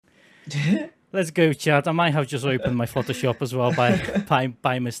Let's go, chat. I might have just opened my Photoshop as well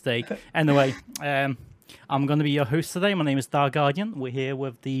by mistake. Anyway, I'm going to be your host today. My name is Dark Guardian. We're here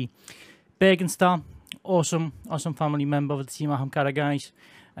with the BurginStarr, awesome family member of the Team Ahamkara guys.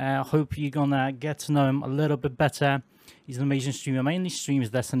 Hope you're going to get to know him a little bit better. He's an amazing streamer, mainly streams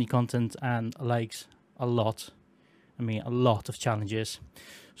Destiny content and likes a lot of challenges.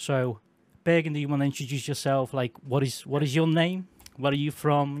 So, Bergen, do you want to introduce yourself? Like, what is your name? Where are you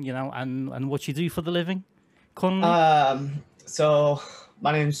from? You know, and what you do for the living? Currently? So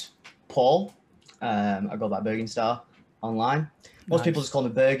my name's Paul. I go by BurginStarr online. Most people just call me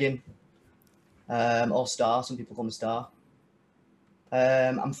Bergin, or Star. Some people call me Star.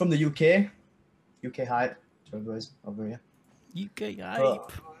 I'm from the UK. UK hype. Over here. UK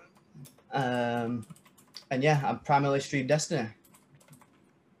hype. And yeah, I primarily stream Destiny.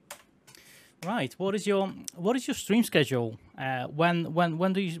 Right. What is your stream schedule?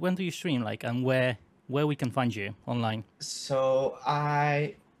 When do you stream, like, and where we can find you online? So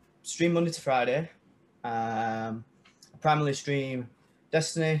I stream Monday to Friday. I primarily stream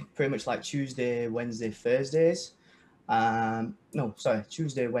Destiny pretty much like Tuesday, Wednesday, Thursdays.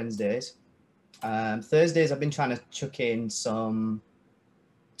 Tuesday, Wednesdays. Thursdays I've been trying to chuck in some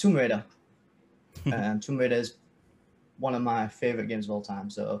Tomb Raider. Tomb Raider is one of my favorite games of all time,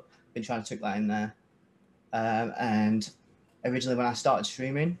 so I've been trying to chuck that in there. And originally when I started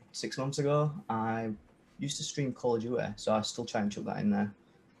streaming 6 months ago, I used to stream Call of Duty, so I still try and chuck that in there.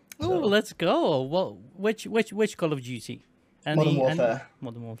 Oh, let's go. Well, which Call of Duty? Modern Warfare.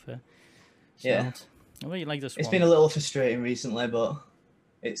 Modern Warfare. So, yeah. I really like this one. It's been a little frustrating recently, but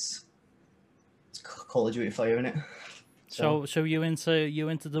it's Call of Duty for you, isn't it? So you into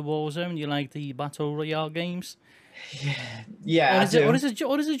the Warzone? You like the Battle Royale games? Yeah. Or is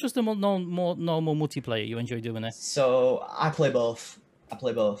it just a more normal multiplayer you enjoy doing it? So I play both.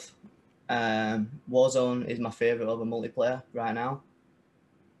 Warzone is my favorite over multiplayer right now.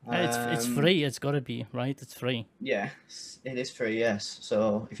 It's free. It's got to be, right. It's free. Yeah, it is free. Yes.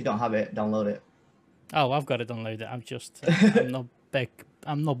 So if you don't have it, download it. Oh, I've got to download it.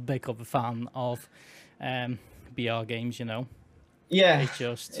 I'm not big of a fan of BR games. You know. Yeah.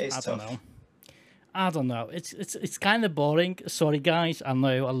 I don't know. It's kind of boring. Sorry, guys. I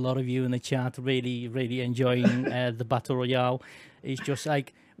know a lot of you in the chat really enjoying the Battle Royale. It's just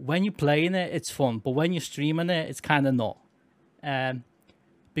like when you're playing it, it's fun, but when you're streaming it, it's kind of not.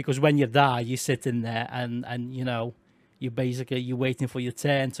 Because when you die, you sit in there and you know, you're waiting for your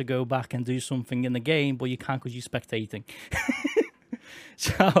turn to go back and do something in the game, but you can't because you're spectating.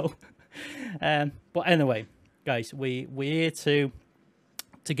 So, but anyway, guys, we're here to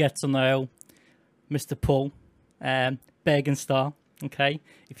get to know Mr. Paul, BurginStarr. Okay,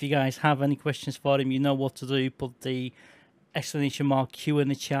 if you guys have any questions for him, you know what to do. Put the ! Q in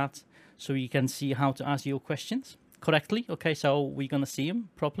the chat so you can see how to ask your questions correctly. Okay, so we're gonna see them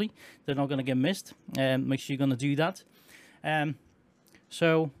properly. They're not gonna get missed. Make sure you're gonna do that.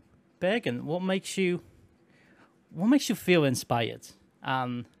 So, Bergen, what makes you feel inspired,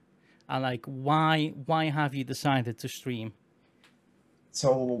 and like why have you decided to stream?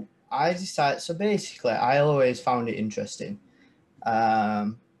 So basically I always found it interesting.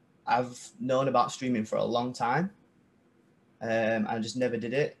 I've known about streaming for a long time. I just never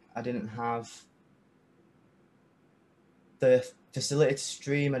did it. I didn't have the facility to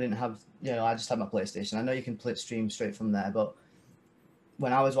stream. I didn't have, I just had my PlayStation. I know you can stream straight from there, but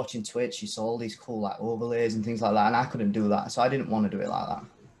when I was watching Twitch, you saw all these cool like overlays and things like that, and I couldn't do that, so I didn't want to do it like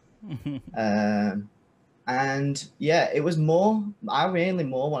that. And yeah, it was I mainly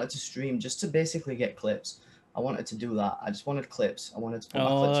wanted to stream just to basically get clips. I wanted to do that. I just wanted clips. I wanted to put my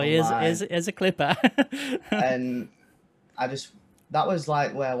clips online. Here's a clipper. And that was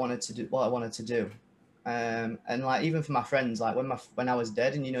like what I wanted to do. And like even for my friends, like when I was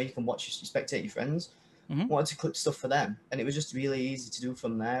dead, and you can spectate your friends, wanted to clip stuff for them, and it was just really easy to do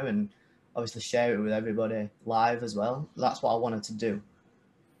from there, and obviously share it with everybody live as well. That's what I wanted to do.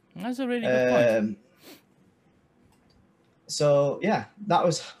 That's a really good point. So yeah, that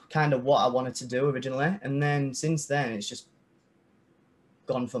was kind of what I wanted to do originally, and then since then it's just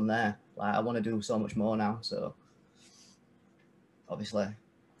gone from there. Like I want to do so much more now, so obviously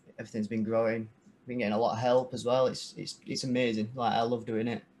everything's been growing. Been getting a lot of help as well. It's amazing. Like I love doing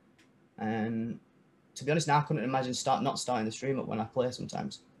it, and to be honest, now I couldn't imagine not starting the stream up when I play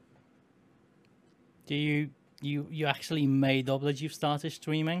sometimes. Do you actually made up that you've started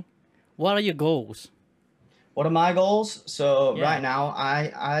streaming? What are your goals? What are my goals? So yeah. Right now,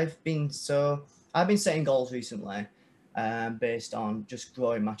 I've been setting goals recently, based on just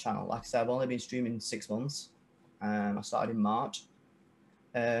growing my channel. Like I said, I've only been streaming 6 months. I started in March.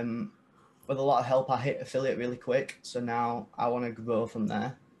 with a lot of help, I hit affiliate really quick. So now I want to grow from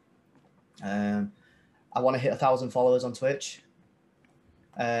there. I want to hit 1,000 followers on Twitch.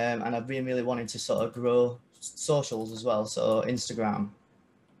 And I've been really wanting to sort of grow socials as well. So Instagram,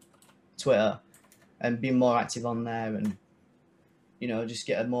 Twitter, and be more active on there, and, you know, just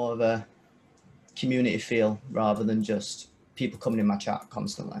get a more of a community feel rather than just people coming in my chat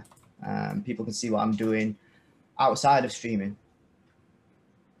constantly. People can see what I'm doing outside of streaming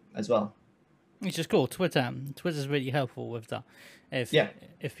as well. Which is cool. Twitter's really helpful with that.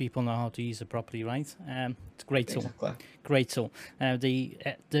 If people know how to use it properly, right? It's a great tool. Exactly. Great tool.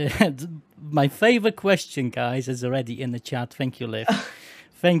 My favorite question, guys, is already in the chat. Thank you, Liv.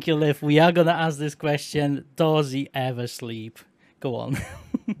 Thank you, Liv. We are gonna ask this question: does he ever sleep? Go on.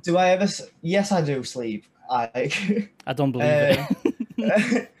 Do I ever? Yes, I do sleep. I don't believe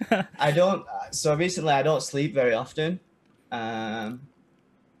it. I don't. So recently, I don't sleep very often.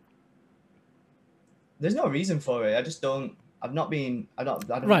 There's no reason for it. I just don't. I've not been. I don't.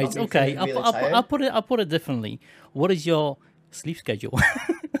 Right. Okay. I'll put it differently. What is your sleep schedule?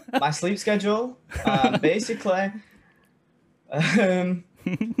 My sleep schedule, basically.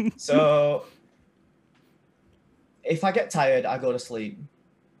 So if I get tired, I go to sleep.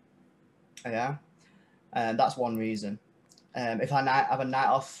 Yeah, and that's one reason. If I have a night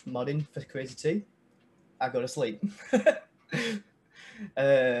off modding for Crazy T, I go to sleep.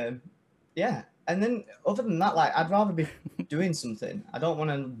 Yeah. And then other than that, like, I'd rather be doing something. I don't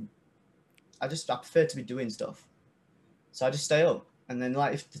want to, I prefer to be doing stuff. So I just stay up. And then,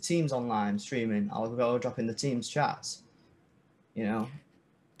 like, if the team's online streaming, I'll go drop in the team's chats, you know.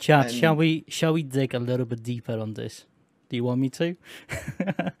 Chat, shall we dig a little bit deeper on this? Do you want me to?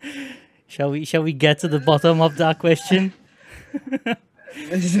 Shall we get to the bottom of that question?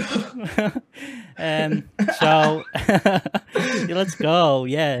 So let's go.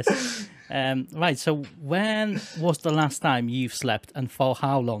 Yes. Right, so when was the last time you've slept, and for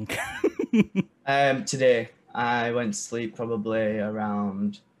how long? Today. I went to sleep probably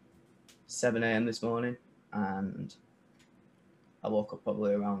around 7 a.m. this morning, and I woke up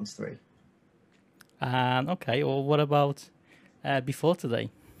probably around 3. Okay, well, what about before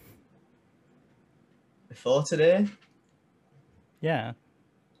today? Before today? Yeah.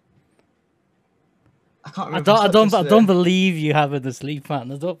 I can't remember. I don't believe you having a sleep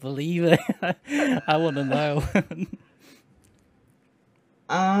pattern. I don't believe it. I want to know.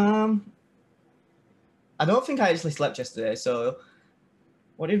 I don't think I actually slept yesterday. So,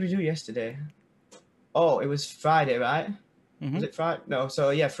 what did we do yesterday? Oh, it was Friday, right? Mm-hmm. Was it Friday? No.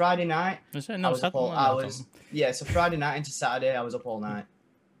 So yeah, Friday night. So Friday night into Saturday, I was up all night.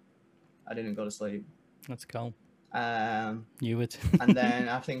 I didn't go to sleep. Let's go. You would. And then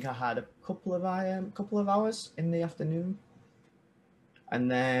I think I had a couple of hours in the afternoon, and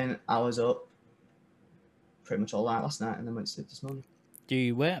then I was up pretty much all night last night, and then went to sleep this morning.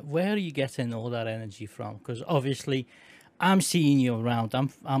 Where are you getting all that energy from? Because obviously, I'm seeing you around.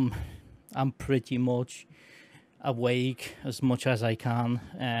 I'm pretty much awake as much as I can,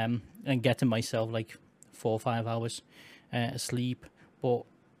 and getting myself like 4 or 5 hours sleep. But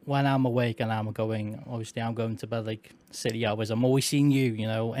when I'm awake and I'm going to bed like silly hours. I'm always seeing you, you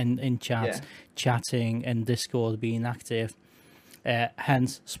know, in chat, chatting, and Discord, being active.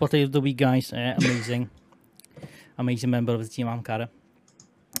 Hence, Spotlight of the Week, guys. Amazing member of the team, Ankara.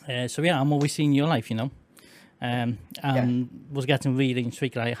 So yeah, I'm always seeing your life, you know. Was getting really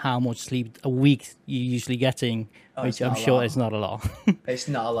intrigued like how much sleep a week you're usually getting, which I'm sure is not a lot. It's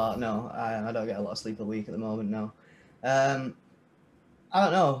not a lot, no. I don't get a lot of sleep a week at the moment, no. I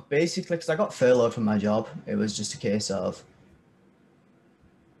don't know, basically, because I got furloughed from my job. It was just a case of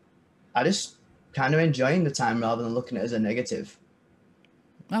I just kind of enjoying the time rather than looking at it as a negative.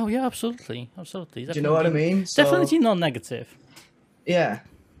 Oh yeah, absolutely. Definitely. Do you know what I mean? Definitely not negative. Yeah.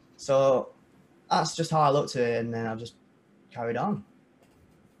 So that's just how I looked at it, and then I just carried on.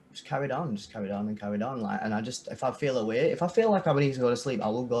 Just carried on. Like, and if I feel like I need to go to sleep, I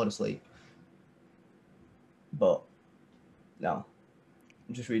will go to sleep. But no.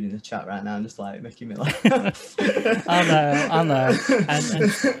 I'm just reading the chat right now and just like making me laugh. I know.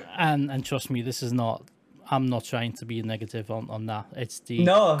 And trust me, this is not. I'm not trying to be negative on that. It's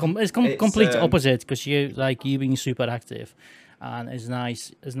complete opposite, because you being super active, and it's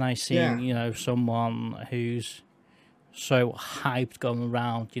nice seeing you know, someone who's so hyped going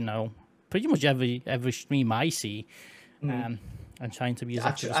around, you know, pretty much every stream I see, and trying to be as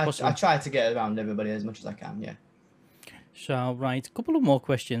active as possible. I try to get around everybody as much as I can. Yeah. So right, a couple of more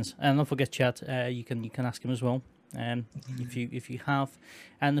questions, and don't forget, chat. You can ask him as well. If you have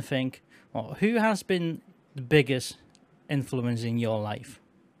anything, who has been the biggest influence in your life?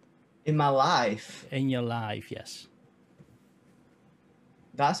 In my life, in your life? Yes,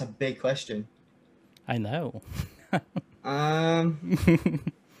 that's a big question. I know. I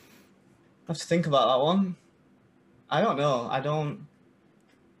have to think about that one. I don't know. I don't.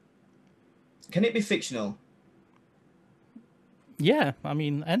 Can it be fictional? Yeah, I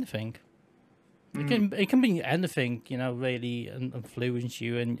mean anything. It can be anything, you know, really influence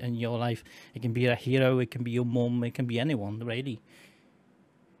you in your life. It can be a hero, it can be your mum, it can be anyone, really.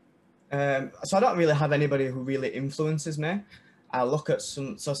 So I don't really have anybody who really influences me. I look at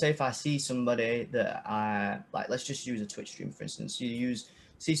some. So say if I see somebody that I like, let's just use a Twitch stream for instance.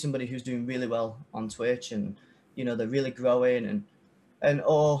 See somebody who's doing really well on Twitch, and you know they're really growing, and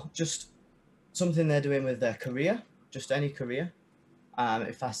or just something they're doing with their career, just any career.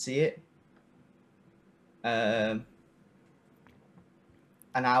 If I see it, and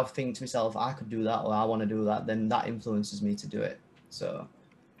I'll think to myself, I could do that, or I want to do that, then that influences me to do it. So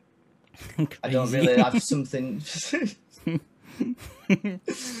I don't really have something.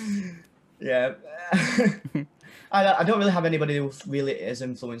 Yeah. I don't really have anybody who really has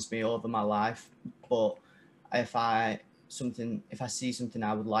influenced me over my life, but if I see something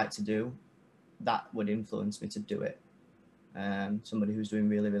I would like to do, that would influence me to do it. Somebody who's doing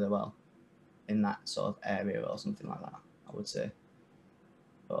really, really well in that sort of area or something like that, I would say.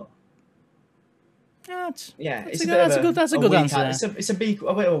 But yeah, that's a good answer. It's a bit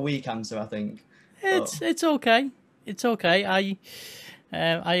of a weak answer, I think. It's okay. It's okay.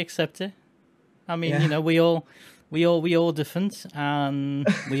 I accept it. I mean, you know, we all different, and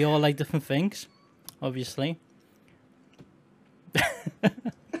we all like different things, obviously.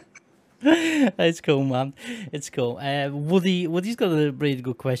 It's cool, man. It's cool. Woody's got a really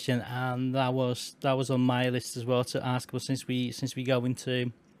good question, and that was on my list as well to ask. But since we go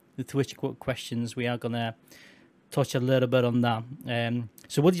into the Twitch questions, we are gonna touch a little bit on that.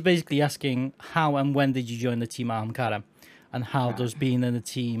 So Woody's basically asking how and when did you join the team at Ankara, and how does being in the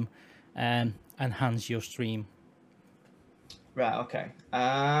team enhance your stream? Right. Okay.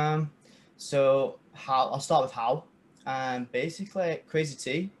 So I'll start with how. Basically, Crazy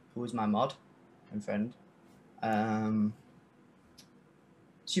T, who was my mod and friend,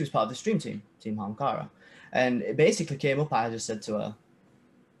 she was part of the stream team, Team Ankara, and it basically came up. I just said to her,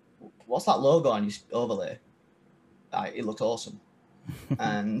 "What's that logo on your overlay?" It looked awesome,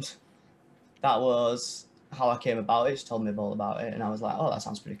 and that was how I came about it. She told me all about it, and I was like, "Oh, that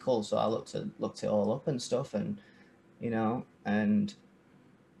sounds pretty cool." So I looked it all up and stuff, and you know, and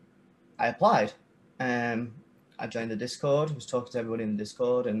I applied. I joined the Discord, was talking to everybody in the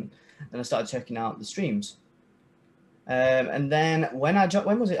Discord, and then I started checking out the streams. And then when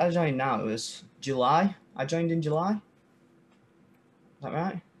was it I joined now? It was July. I joined in July. Is that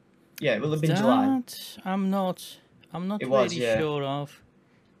right? Yeah, it will have been July. I'm not really sure of.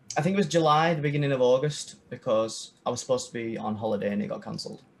 I think it was July, the beginning of August, because I was supposed to be on holiday and it got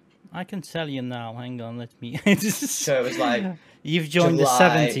cancelled. I can tell you now. Hang on, let me. So it was like you've joined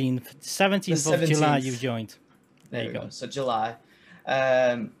July, the 17th of July. You've joined. There you go. So July,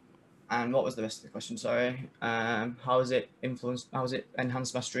 and what was the rest of the question? Sorry. How has it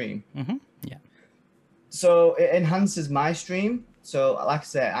enhanced my stream? Yeah. So it enhances my stream. So like I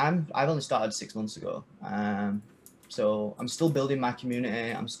said, I've only started 6 months ago. So I'm still building my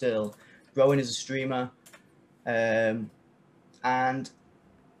community. I'm still growing as a streamer, and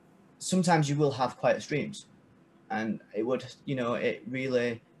sometimes you will have quieter streams, and it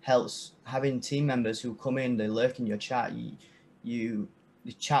really helps having team members who come in, they lurk in your chat, you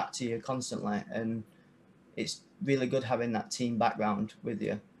chat to you constantly, and it's really good having that team background with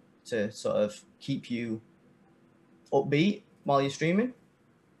you to sort of keep you upbeat while you're streaming,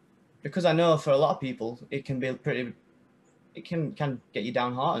 because I know for a lot of people it can get you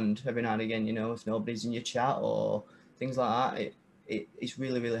downhearted every now and again, you know, if nobody's in your chat or things like that. It's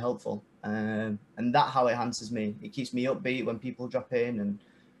really, really helpful, and that how it enhances me. It keeps me upbeat when people drop in, and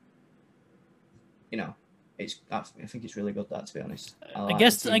you know, I think it's really good, that, to be honest. I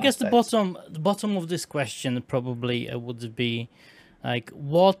guess the bottom of this question probably would be like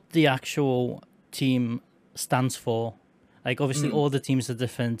what the actual team stands for. Like obviously all the teams are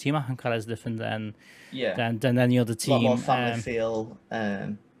different. Team Ankara is different than any other team. A lot more family feel.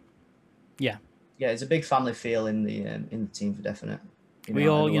 Yeah, it's a big family feel in the team for definite. We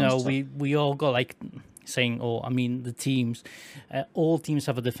all got like saying, the teams, all teams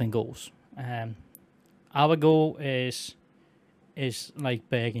have a different goals. Our goal is like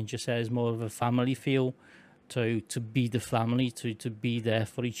Bergen just says, more of a family feel, to be the family, to be there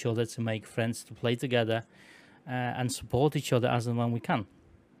for each other, to make friends, to play together, and support each other as and when we can.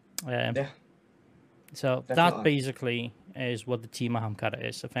 So definitely. That basically is what the Team Ahamkara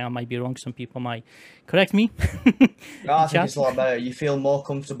is. I think I might be wrong. Some people might correct me. No, I think it's a lot better. You feel more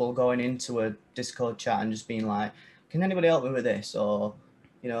comfortable going into a Discord chat and just being like, can anybody help me with this? Or,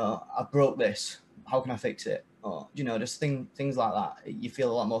 you know, I broke this. How can I fix it? Or, you know, just things like that. You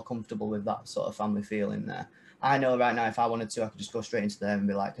feel a lot more comfortable with that sort of family feeling there. I know right now, if I wanted to, I could just go straight into them and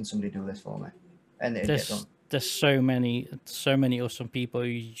be like, can somebody do this for me? And it'd get done. There's so many awesome people.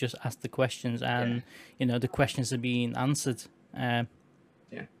 You just ask the questions, and you know the questions are being answered.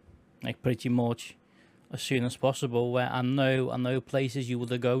 Like pretty much as soon as possible. Where I know places you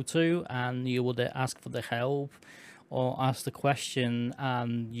would go to, and you would ask for the help or ask the question,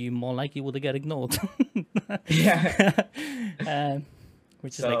 and you more likely would get ignored.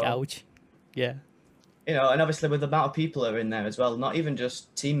 Which is like ouch. Yeah. You know, and obviously with the amount of people that are in there as well, not even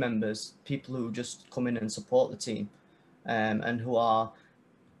just team members, people who just come in and support the team, and who are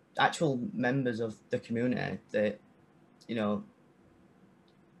actual members of the community, that, you know,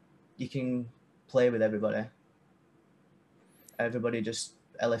 you can play with everybody. Everybody just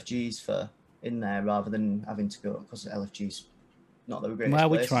LFGs for in there rather than having to go, because LFG's not the greatest well,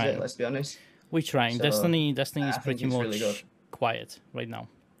 place, is it? Let's be honest. We're trying. So, Destiny is pretty much really quiet right now.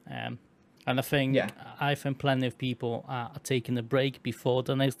 And I think plenty of people are taking a break before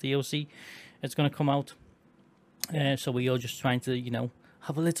the next DLC is going to come out. So we are just trying to, you know,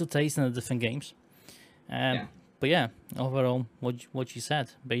 have a little taste in the different games. But yeah, overall, what you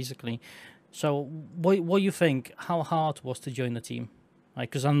said, basically. So what you think, how hard was to join the team? Like,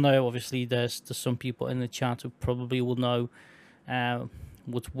 because I know, obviously, there's some people in the chat who probably will know,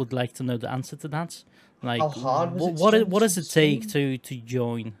 would like to know the answer to that. Like, how hard was it? What does it take to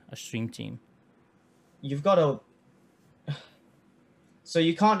join a stream team? You've got to. So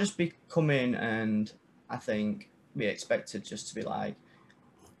you can't just come in and I think be expected just to be like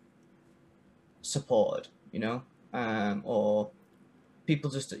supported, you know, or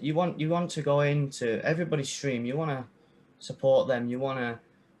people just you want to go into everybody's stream. You want to support them. You want to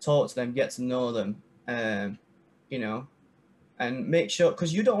talk to them, get to know them, you know. And make sure,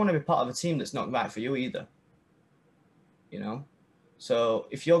 because you don't want to be part of a team that's not right for you either. You know? So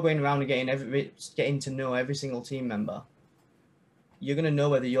if you're going around and getting to know every single team member, you're going to know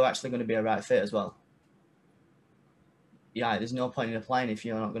whether you're actually going to be a right fit as well. Yeah, there's no point in applying if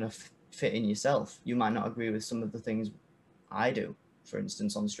you're not going to fit in yourself. You might not agree with some of the things I do, for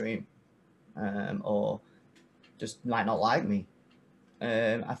instance, on stream. Or just might not like me.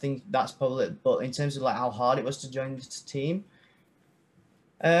 I think that's probably it. But in terms of like how hard it was to join this team,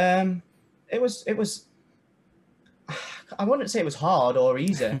 it was I wouldn't say it was hard or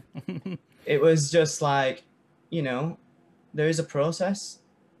easy. It was just like, you know, there is a process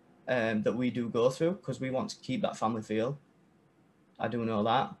that we do go through because we want to keep that family feel. I do know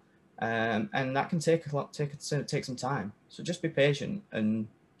that, and that can take some time. So just be patient and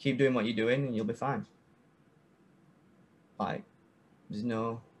keep doing what you're doing, and you'll be fine. Like, there's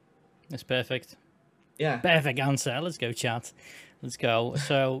no. It's perfect. Yeah. Perfect answer. Let's go, chat. Let's go.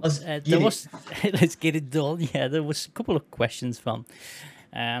 So let's get it done. Yeah, there was a couple of questions from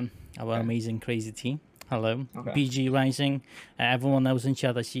our amazing crazy team. Hello, BG Rising. Everyone else in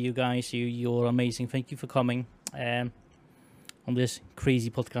chat, I see you guys. You're amazing. Thank you for coming on this crazy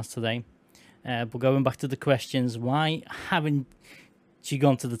podcast today. But going back to the questions, why haven't you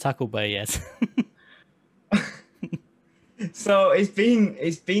gone to the Taco Bay yet? So it's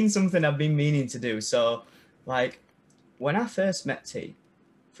been something I've been meaning to do. So, like, when I first met T,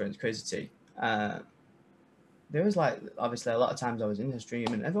 friends Crazy T, there was like obviously a lot of times I was in the stream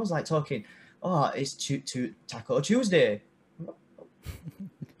and everyone's like talking, "Oh, it's Taco Tuesday."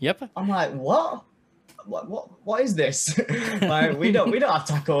 Yep. I'm like, what? What is this? Like, we don't have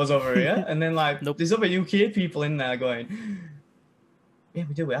tacos over here. And then like, there's other UK people in there going, "Yeah,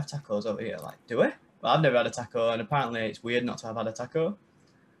 we do. We have tacos over here." Like, do we? Well, I've never had a taco, and apparently it's weird not to have had a taco.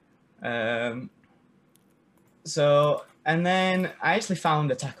 So, and then I actually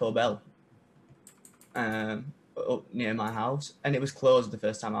found a Taco Bell up near my house, and it was closed the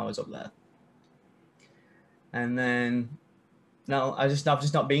first time I was up there. And then, no, I've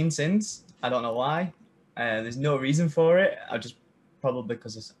just not been since. I don't know why. There's no reason for it. Probably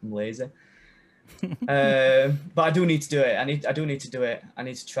because I'm lazy. But I do need to do it. I do need to do it. I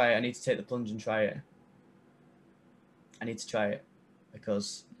need to try it. I need to take the plunge and try it. I need to try it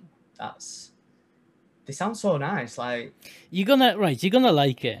because they sound so nice. Like, you're gonna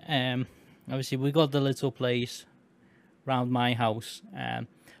like it. Obviously we got the little place around my house,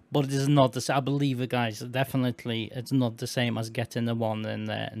 but it is not the same. I believe it, guys. Definitely, it's not the same as getting the one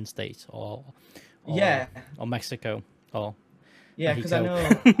in States or Mexico or Yeah, There you because I go.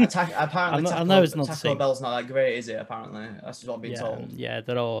 know apparently I know it's not the Taco same. Bell's not that great, is it? Apparently, that's just what I've been told. Yeah,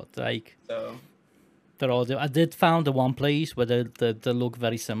 they're all like So they're all. I did found the one place where they look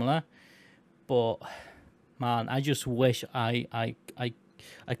very similar, but man, I just wish I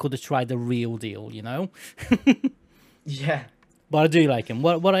could have tried the real deal, you know. yeah, But I do like him.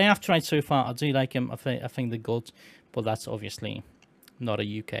 What I have tried so far, I do like him. I think they're good, but that's obviously not a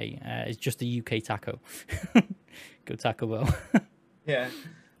UK. It's just a UK taco. Go Taco Bell. yeah.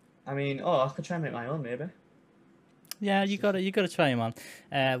 I mean, I could try and make my own maybe. Yeah, you gotta try him, man.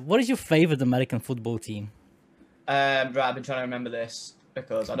 What is your favorite American football team? Right, I've been trying to remember this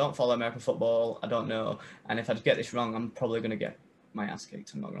because I don't follow American football. I don't know, and if I get this wrong, I'm probably gonna get my ass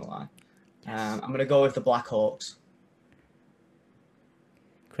kicked. I'm not gonna lie. I'm gonna go with the Blackhawks.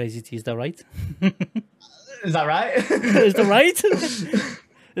 Crazy T, is that right? Is that right? Is that right?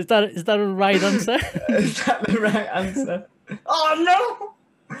 Is that a right answer? Is that the right answer? Oh no!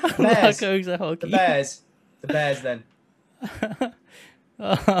 Bears. The Bears. The Bears then.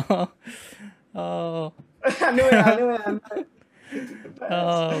 Oh. I knew it.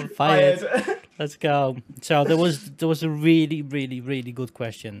 Oh, fired. Let's go. So there was a really good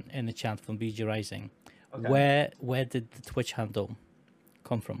question in the chat from BG Rising. Okay. Where did the Twitch handle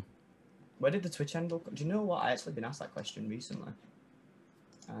come from? Where did the Twitch handle? Do you know what? I actually been asked that question recently.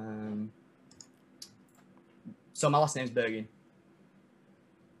 So my last name's Burgin.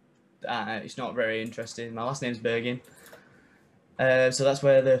 It's not very interesting. My last name's Burgin. So that's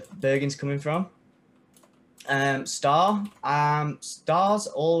where the Burgin's coming from. Starr. Starr's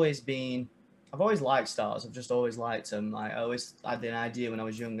always been. I've always liked stars. I've just always liked them. Like, I always had the idea when I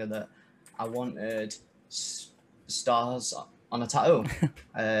was younger that I wanted stars on a tattoo,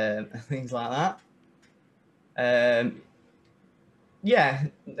 things like that. Yeah,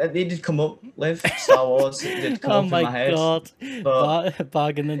 they did come up with Star Wars. It did come up in my head. Oh my god!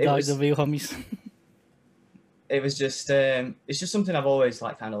 Bargain and dogs are real homies. It was just, it's just something I've always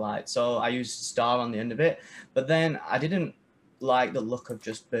kind of liked. So I used Star on the end of it, but then I didn't like the look of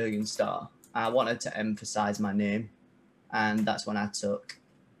just BurginStarr. I wanted to emphasize my name, and that's when I took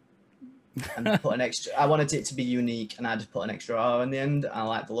and put an extra. I wanted it to be unique, and I just put an extra R in the end. I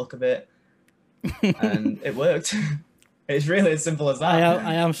liked the look of it, and it worked. It's really as simple as that.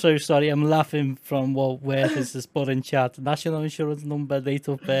 I am so sorry. I'm laughing from where this is put in chat. National insurance number, date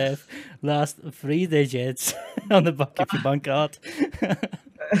of birth, last 3 digits on the back of your bank card.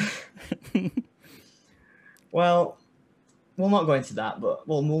 Well, we'll not go into that, but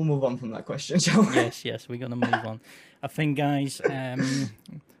we'll move on from that question, shall we? Yes, we're gonna move on. I think, guys,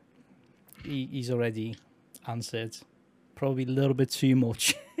 he's already answered probably a little bit too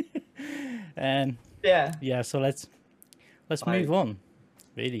much. Yeah. So let's move on.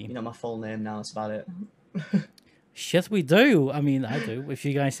 Really, you know my full name now. That's about it. Shit, we do. I mean, I do. If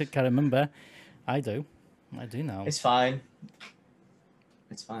you guys can't remember, I do now. It's fine.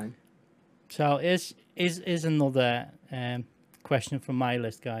 It's fine. So is another question from my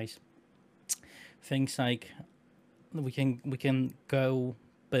list, guys. Things like we can go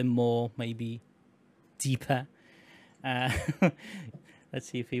a bit more, maybe deeper. Let's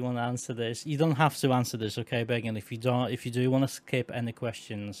see if you want to answer this. You don't have to answer this, okay, Bergen? If you do want to skip any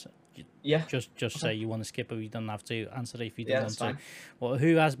questions, just say you want to skip, or you don't have to answer it if you don't want to. Well,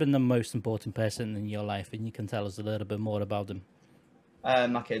 who has been the most important person in your life, and you can tell us a little bit more about them?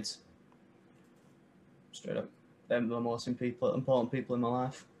 My kids. Straight up, they're the most important people in my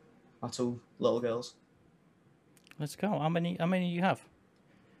life. My 2 little girls. Let's go. How many do you have?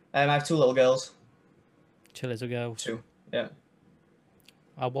 I have 2 little girls. 2 little girls. 2. Yeah.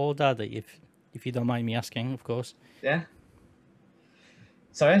 How old are they, if you don't mind me asking, of course? Yeah.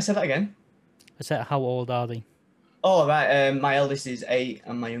 Sorry, I said that again. I said, how old are they? Oh, right. My eldest is 8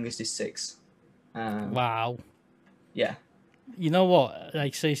 and my youngest is 6. Wow. Yeah. You know what?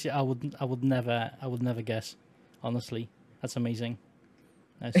 Like, seriously, I would never guess. Honestly, that's amazing.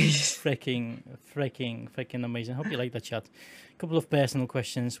 That's freaking amazing. Hope you like that chat. A couple of personal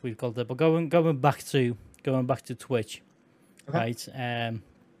questions we've got there, but going back to Twitch, okay. Right?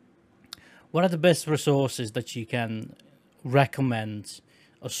 What are the best resources that you can recommend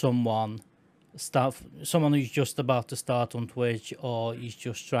of someone who's just about to start on Twitch, or is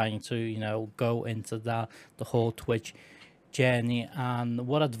just trying to go into the whole Twitch journey? And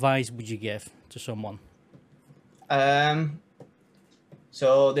what advice would you give to someone?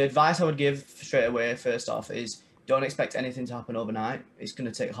 So the advice I would give straight away, first off, is don't expect anything to happen overnight. It's going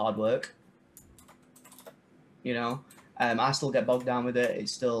to take hard work. I still get bogged down with it.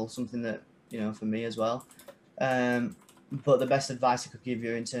 It's still something that, for me as well. But the best advice I could give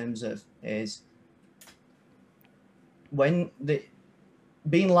you in terms of is when the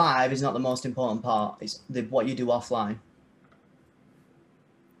being live is not the most important part. It's what you do offline.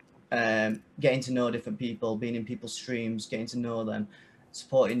 Getting to know different people, being in people's streams, getting to know them,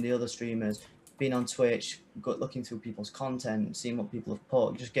 supporting the other streamers, being on Twitch, looking through people's content, seeing what people have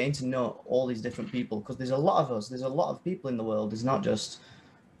put, just getting to know all these different people, because there's a lot of us, there's a lot of people in the world. It's not just,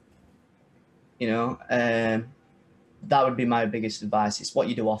 you know, that would be my biggest advice. It's what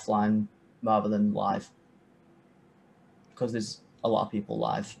you do offline rather than live, because there's a lot of people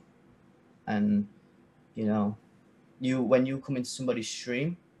live, and you know, when you come into somebody's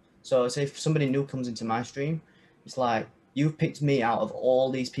stream, so say if somebody new comes into my stream, it's like you've picked me out of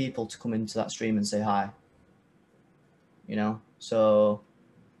all these people to come into that stream and say hi, you know. So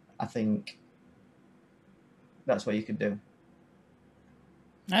I think that's what you could do.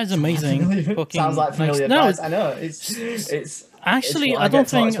 That's amazing. Sounds like familiar advice. No, I know. It's actually, it's I don't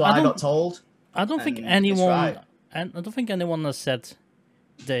think I got told. I don't think anyone. Right. And I don't think anyone has said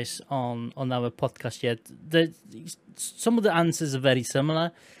this on our podcast yet. Some of the answers are very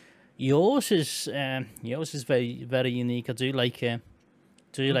similar. Yours is very, very unique. I do like it.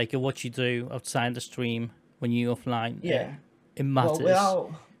 Do you like it? What you do outside the stream when you're offline? Yeah, it matters.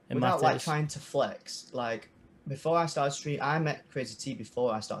 Well, without like trying to flex. Like before I started streaming, I met Crazy T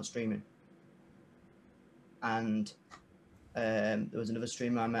before I started streaming, and there was another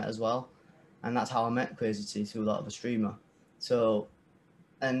streamer I met as well. And that's how I met Crazy T, through that of a streamer. So,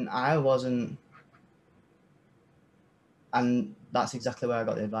 and I wasn't, and that's exactly where I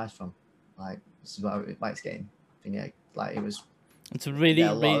got the advice from. Like, this is what Mike's getting. Like it was. It's a really,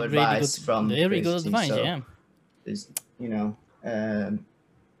 really good, from very good advice. So yeah. There's, you know, and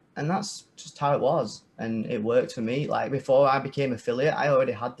that's just how it was, and it worked for me. Like before I became affiliate, I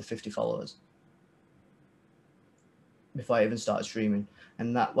already had the 50 followers before I even started streaming.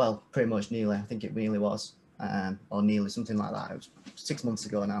 And that, well, pretty much nearly, I think it nearly was, or nearly something like that. It was 6 months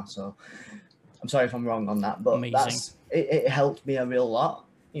ago now, so I'm sorry if I'm wrong on that, but it helped me a real lot,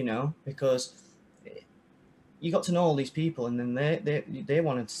 you know, because you got to know all these people, and then they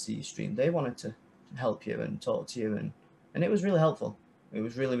wanted to see you stream, they wanted to help you and talk to you, and it was really helpful. It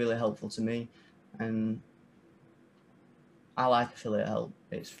was really, really helpful to me, and I like affiliate help.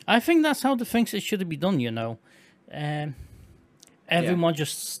 I think that's how the things it should be done, you know. Everyone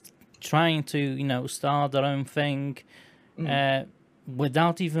just trying to, you know, start their own thing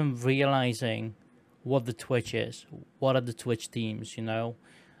without even realizing what the Twitch is. What are the Twitch teams, you know?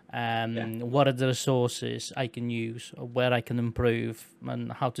 What are the resources I can use, or where I can improve,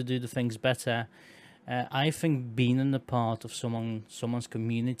 and how to do the things better. I think being in the part of someone's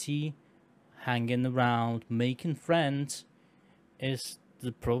community, hanging around, making friends, is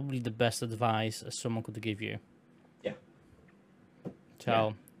probably the best advice someone could give you.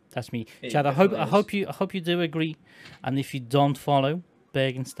 So that's me, Chad. I hope you do agree, and if you don't follow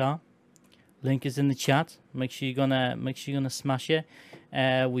BurginStarr, link is in the chat. Make sure you're gonna smash it.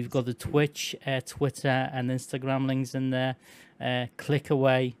 We've got the Twitch, Twitter, and Instagram links in there. Click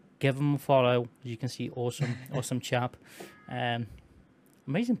away, give him a follow. As you can see, awesome chap,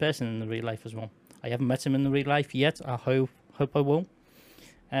 amazing person in the real life as well. I haven't met him in the real life yet. I hope I will.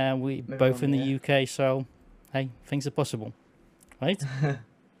 We both in the UK, so hey, things are possible. Right?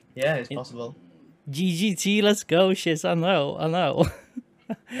 Yeah, it's possible. GGT, let's go, shit. I know. I know.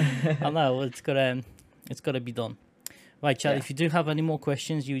 It's gotta be done. Right, Chad. If you do have any more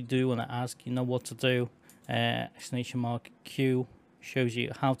questions you do want to ask, you know what to do. !Q shows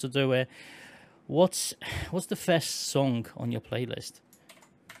you how to do it. What's the first song on your playlist?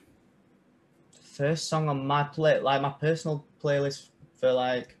 First song on my my personal playlist for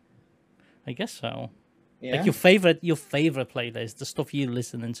like. I guess so. Yeah. Like your favorite playlist, the stuff you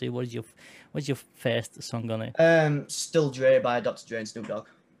listening to. What's your first song on it? Still Dre by Dr. Dre and Snoop Dogg.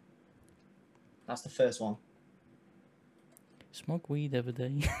 That's the first one. Smoke weed every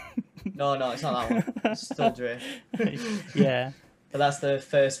day. No, it's not that one. It's Still Dre. Yeah. But that's the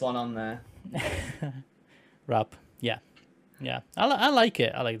first one on there. Rap. Yeah. I like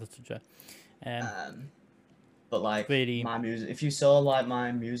it. I like Dr. Dre. But like really, my music. If you saw like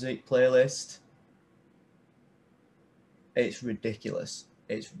my music playlist. It's ridiculous.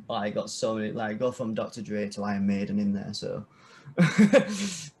 It's like got so many, like go from Dr. Dre to Iron Maiden in there. So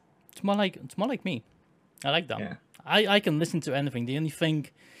it's more like me. I like that. Yeah. I can listen to anything. The only thing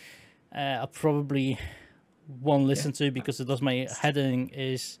I probably won't listen to because it does my head in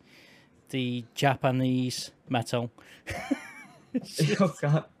is the Japanese metal. Oh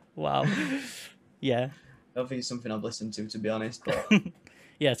God! Wow. Yeah. I don't think it's something I've listened to be honest. But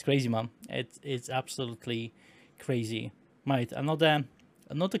yeah, it's crazy, man. It's absolutely crazy. Right,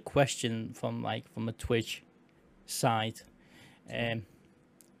 another question from a Twitch side,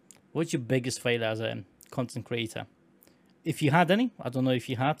 what's your biggest failure as a content creator? If you had any, I don't know if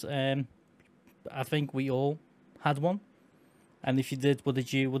you had. I think we all had one. And if you did, what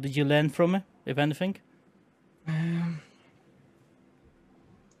did you learn from it, if anything?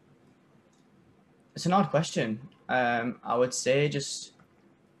 It's an odd question. I would say just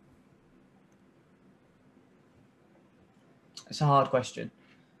it's a hard question.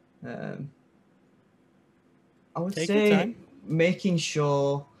 I would Take your say time. making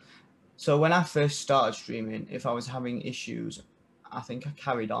sure. So when I first started streaming, if I was having issues, I think I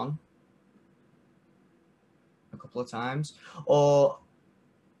carried on a couple of times. Or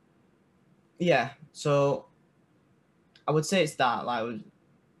yeah, so I would say it's that. Like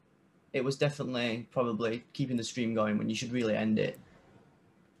it was definitely probably keeping the stream going when you should really end it.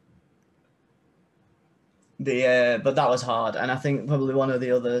 But that was hard, and I think probably one of the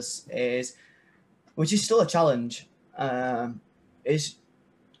others is, which is still a challenge, is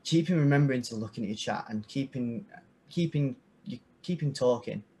keeping remembering to look in your chat and keeping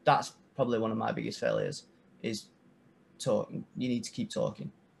talking. That's probably one of my biggest failures. Is talking. You need to keep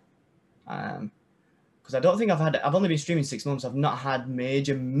talking. Because I don't think I've only been streaming 6 months. I've not had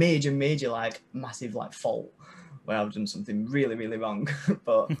major like massive like fault where I've done something really wrong.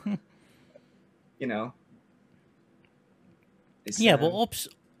 But you know, Yeah, but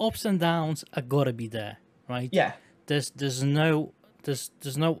ups and downs are gotta be there, right? Yeah. There's no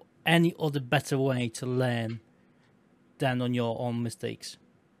any other better way to learn than on your own mistakes.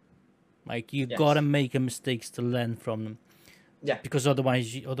 Like you gotta make mistakes to learn from them. Yeah. Because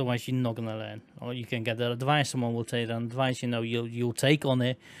otherwise you're not gonna learn. Or you can get that advice. Someone will take that advice. You'll take on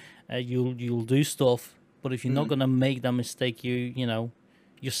it. You'll do stuff. But if you're not gonna make that mistake,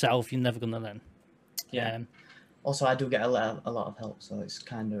 yourself, you're never gonna learn. Yeah. Also, I do get a lot of help, so it's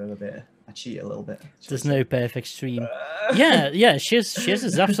kind of a bit. I cheat a little bit. There's no perfect stream. Yeah. Shiz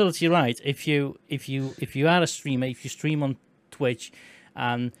is absolutely right. If you are a streamer, if you stream on Twitch,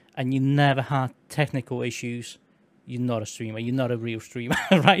 and you never had technical issues, you're not a streamer. You're not a real streamer,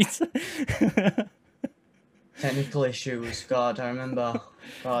 right? Technical issues. God, I remember.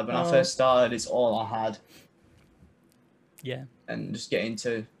 God, when I first started, it's all I had. Yeah. And just getting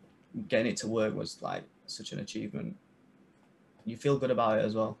it to work was like such an achievement. You feel good about it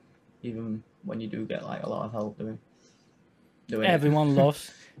as well, even when you do get like a lot of help doing Everyone loves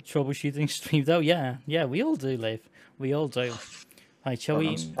troubleshooting stream though. Yeah, we all do, Liv. We all do. Right, shall we?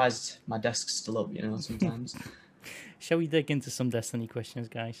 I'm surprised my desk's still up, sometimes. Shall we dig into some Destiny questions,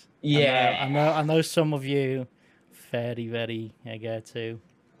 guys? Yeah. I know some of you very eager to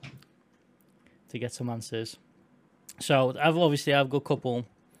get some answers. So I've got a couple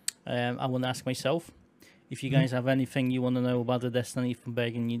I want to ask myself. If you guys have anything you want to know about the Destiny from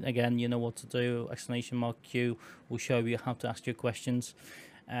Bergen, again, you know what to do. !Q will show you how to ask your questions.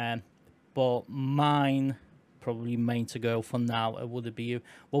 But mine, probably main to go for now, would be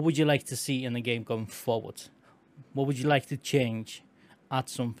what would you like to see in the game going forward? What would you like to change? Add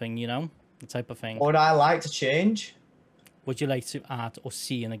something, the type of thing. What would I like to change? What would you like to add or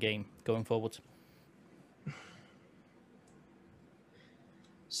see in the game going forward?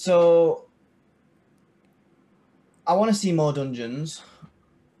 So I want to see more dungeons.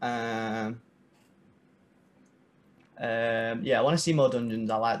 I want to see more dungeons.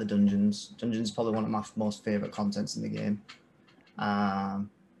 I like the dungeons. Dungeons is probably one of my most favorite contents in the game.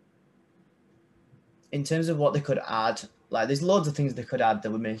 In terms of what they could add, like there's loads of things they could add that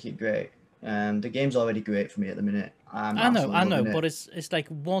would make it great. The game's already great for me at the minute. I know, but it's like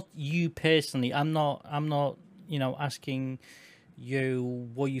what you personally. I'm not asking you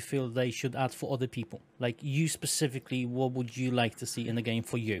what you feel they should add for other people. Like you specifically, what would you like to see in the game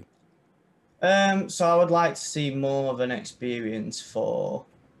for you? So I would like to see more of an experience for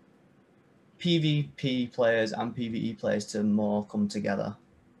PvP players and PvE players to more come together.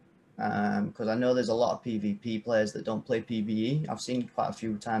 Because I know there's a lot of PvP players that don't play PvE. I've seen quite a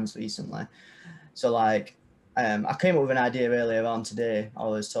few times recently. So like, I came up with an idea earlier on today. I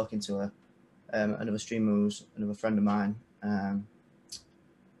was talking to another streamer who's another friend of mine.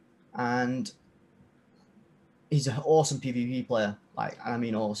 And he's an awesome PvP player. Like, and I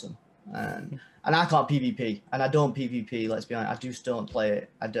mean awesome. And I can't PvP, and I don't PvP. Let's be honest, I just don't play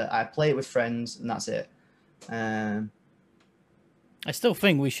it. I play it with friends, and that's it. I still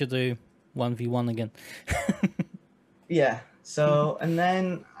think we should do 1v1 again. Yeah. So and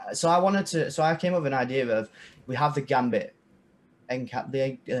then I came up with an idea of we have the Gambit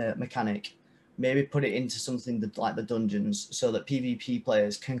mechanic. Maybe put it into something that, like the dungeons, so that PvP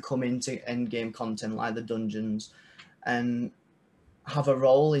players can come into end game content like the dungeons, and have a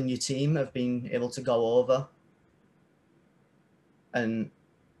role in your team of being able to go over and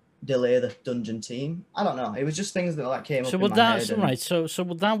delay the dungeon team. I don't know. It was just things that like came So up in would my that head. right? So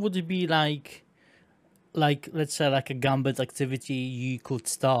would it be like let's say like a gambit activity you could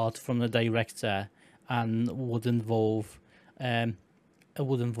start from the director and would involve it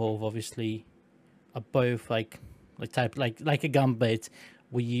would involve obviously both like type like a gambit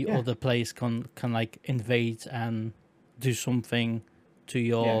where you Yeah. other players can like invade and do something to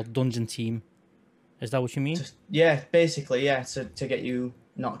your dungeon team. Is that what you mean? Yeah, basically, yeah, to get you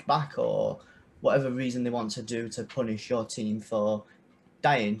knocked back or whatever reason they want to do to punish your team for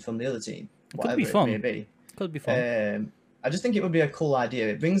dying from the other team, It could be whatever it may fun. be. Could be fun. I just think it would be a cool idea.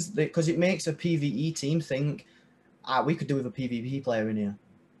 It brings because it makes a PvE team think, we could do with a PvP player in here.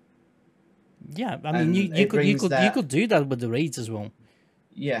 Yeah, I mean, And you it brings you that- could do that with the raids as well.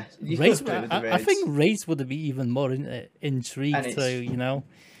 Yeah, you Raids, could do it with the I raids. think raids would be even more intrigued. So you know,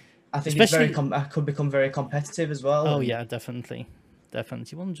 I think especially- it's could become very competitive as well. oh yeah, definitely,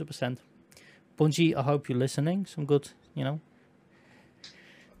 100%. Bungie, I hope you're listening. Some good, you know,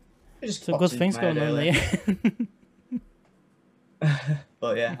 It just some pops good into things my going head on earlier. there.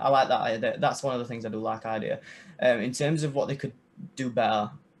 But yeah, I like that idea. That's one of the things I do like idea. In terms of what they could do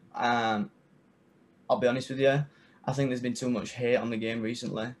better, I'll be honest with you, I think there's been too much hate on the game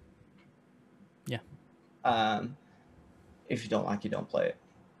recently. Yeah. If you don't like it, don't play it.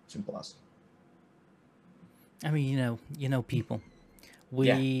 Simple as. I mean, you know, people,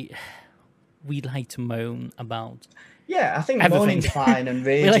 we like to moan about. Yeah, I think Everything. moaning's fine and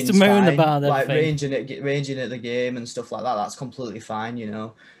We raging's like to moan fine. about like everything. raging at the game and stuff like that. That's completely fine, you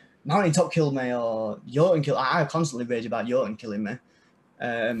know. Mountain top killed me or Jotun kill. I constantly rage about Jotun killing me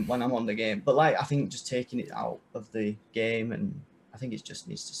when I'm on the game. But like, I think just taking it out of the game, and I think it just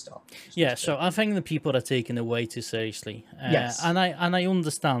needs to stop. Yeah, so I think the people are taking it way too seriously. Yes. And I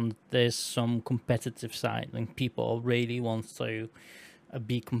understand there's some competitive side and people really want to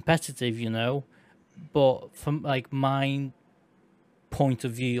be competitive, you know. But from like my point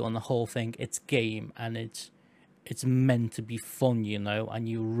of view on the whole thing, it's game and it's meant to be fun, you know, and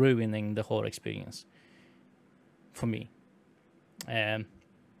you're ruining the whole experience for me.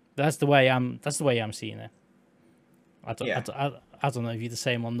 That's the way I'm seeing it. I don't know if you're the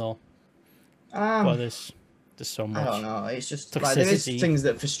same or not. But there's so much. I don't know. It's just like there is toxicity. things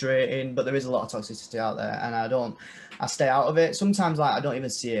that are frustrating, but there is a lot of toxicity out there, and I stay out of it. Sometimes like I don't even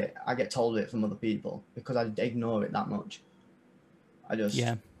see it. I get told it from other people because I ignore it that much. I'd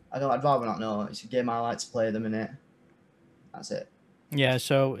rather not know. It's a game I like to play at the minute. That's it. Yeah,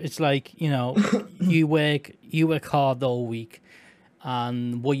 so it's like, you know, you work hard all week,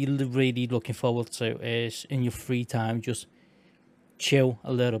 and what you're really looking forward to is in your free time just chill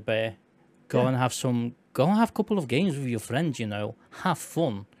a little bit, go and have a couple of games with your friends, you know, have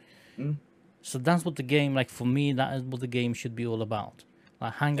fun. So that's what the game, like for me, that is what the game should be all about.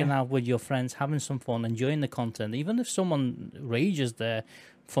 Like hanging out with your friends, having some fun, enjoying the content. Even if someone rages there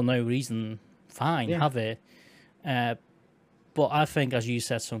for no reason, fine, have it. But I think, as you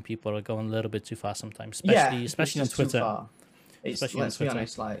said, some people are going a little bit too far sometimes, especially on Twitter. Let's be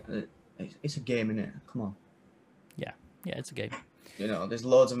honest, like it's a game, innit? Come on. Yeah, it's a game. You know, there's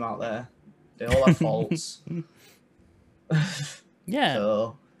loads of them out there. They all have faults. Yeah.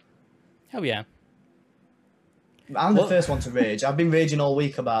 So, Oh yeah. I'm the first one to rage. I've been raging all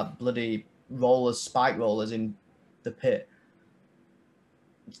week about bloody spike rollers in the pit.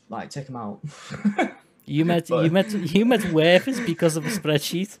 Like, take them out. You met Wefers because of a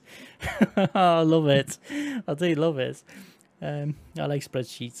spreadsheet. I love it. I do love it. I like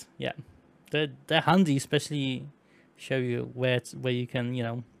spreadsheets. Yeah, they're handy, especially show you where you can, you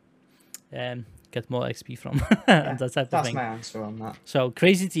know, get more XP from. And that type of That's thing. my answer on that. So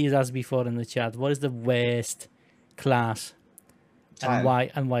Crazy T has asked before in the chat, what is the worst class? Titan.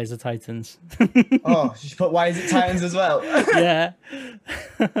 And why is it Titans? Oh, you put why is it Titans as well? Yeah.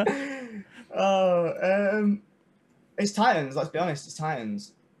 It's Titans. Let's be honest, it's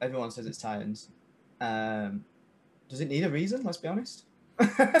Titans. Everyone says it's Titans. Does it need a reason? Let's be honest.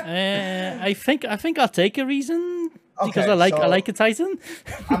 I think I'll take a reason because Okay, I like a Titan.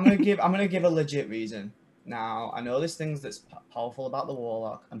 I'm gonna give a legit reason. Now I know there's things that's powerful about the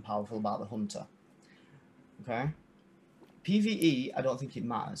Warlock and powerful about the Hunter. Okay. PvE, I don't think it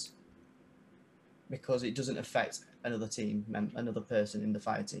matters because it doesn't affect another team, another person in the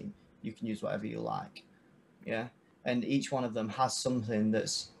fire team. You can use whatever you like, yeah. And each one of them has something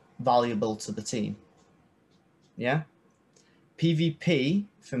that's valuable to the team, yeah. PvP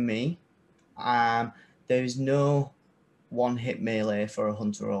for me, there is no one-hit melee for a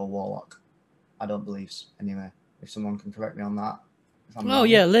Hunter or a Warlock. I don't believe so, anyway. If someone can correct me on that. Oh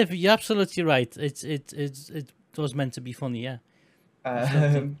yeah, Liv, you're absolutely right. It was meant to be funny, yeah.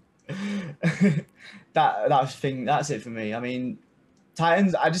 Um, that's it for me. I mean,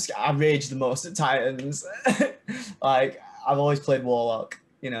 Titans. I rage the most at Titans. Like I've always played Warlock.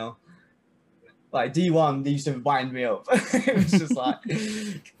 You know, like D1, they used to wind me up. It was just like,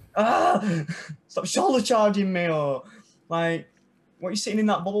 stop shoulder charging me, or like, what are you sitting in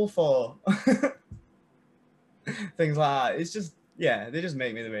that bubble for? Things like that. It's just, yeah, they just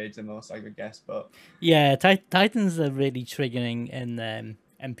make me the rage the most, I would guess. But yeah, Titans are really triggering in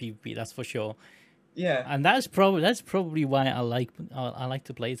MPV, that's for sure. yeah, And that's probably why I like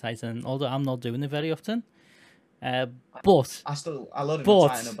to play Titan, although I'm not doing it very often. But I loaded my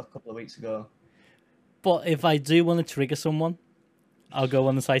Titan up a couple of weeks ago. But if I do want to trigger someone, I'll go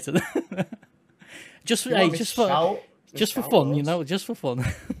on the Titan. just for fun, loads? You know, just for fun. If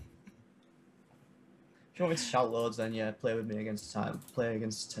you want me to shout loads, then yeah, play with me against Titan. Play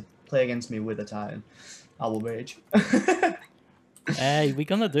against me with a Titan. I will rage. Hey, we're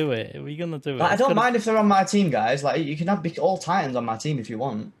gonna do it. Like, I don't mind if they're on my team, guys. Like, you can have all Titans on my team if you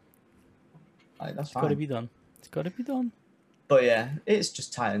want. Like, that's fine. It's gotta be done. But yeah, it's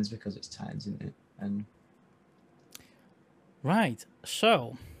just Titans because it's Titans, isn't it? And right.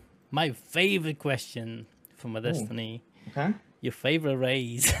 So, my favorite question from a Destiny. Okay. Your favorite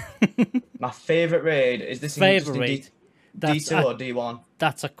raid. My favorite raid is this favorite raid. D2 or D1?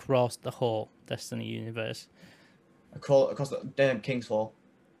 That's across the whole Destiny universe. Across the damn King's Fall.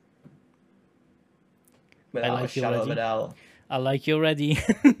 Without a shadow of a doubt. I like you already.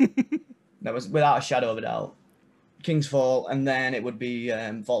 That was without a shadow of a doubt. King's Fall, and then it would be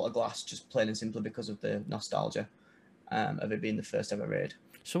Vault of Glass, just plain and simply because of the nostalgia of it being the first ever raid.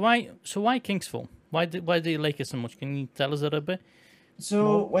 So why King's Fall? Why do you like it so much? Can you tell us a little bit?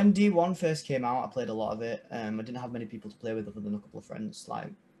 So when D1 first came out, I played a lot of it. I didn't have many people to play with other than a couple of friends.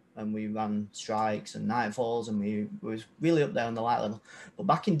 And we ran strikes and nightfalls, and we was really up there on the light level. But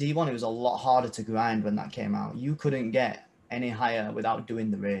back in D1, it was a lot harder to grind when that came out. You couldn't get any higher without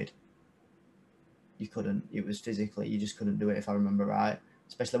doing the raid. You couldn't. It was physically, you just couldn't do it, if I remember right.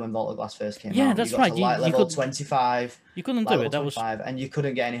 Especially when Vault of Glass first came out. Yeah, that's right. Light level 25. You couldn't do it. That was, and you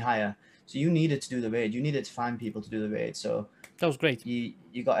couldn't get any higher. So you needed to do the raid. You needed to find people to do the raid. So that was great. You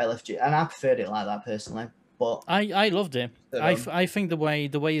got LFG, and I preferred it like that personally. But I loved it. I think the way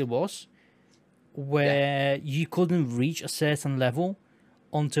it was, where you couldn't reach a certain level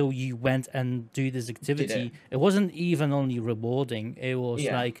until you went and do this activity. It wasn't even only rewarding. It was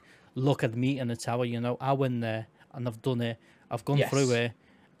like, look at me in the tower. You know, I went there and I've done it. I've gone through it,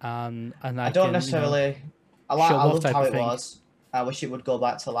 and I don't necessarily. I loved how it was. I wish it would go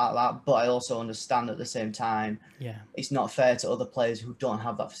back to like that, but I also understand at the same time, it's not fair to other players who don't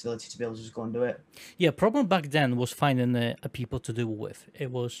have that facility to be able to just go and do it. Yeah, problem back then was finding people to do it with.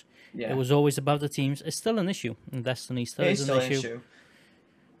 It was always about the teams. It's still an issue in Destiny. Still is an issue.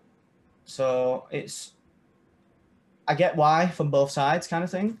 So I get why from both sides, kind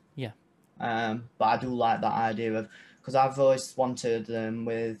of thing. Yeah. But I do like that idea of, because I've always wanted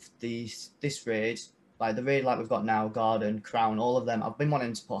with this raid. Like the raid like we've got now, Garden, Crown, all of them, I've been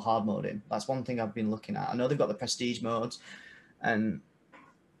wanting to put hard mode in. That's one thing I've been looking at. I know they've got the prestige modes, but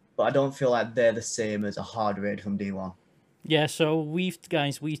I don't feel like they're the same as a hard raid from D1. Yeah, so we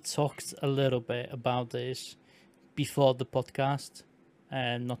talked a little bit about this before the podcast.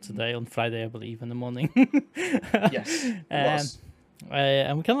 Not today, on Friday, I believe, in the morning. Yes, it was.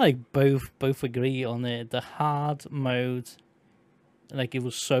 And we kind of both agree on it. The hard mode, like, it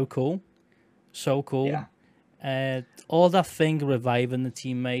was so cool. So cool. Yeah. All that thing reviving the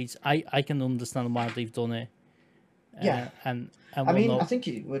teammates, I can understand why they've done it. And I mean, I think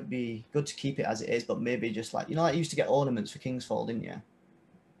it would be good to keep it as it is, but maybe just like, you know, like you used to get ornaments for King's Fall, didn't you?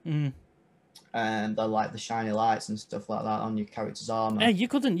 Mm. And they're like the shiny lights and stuff like that on your character's armor. Yeah, you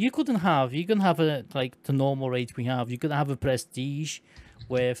couldn't have a, like the normal raid we have. You could have a prestige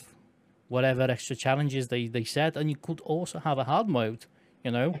with whatever extra challenges they said, and you could also have a hard mode,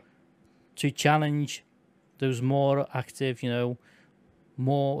 you know, to challenge those more active, you know,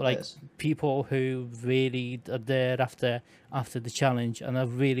 more like people who really are there after the challenge, and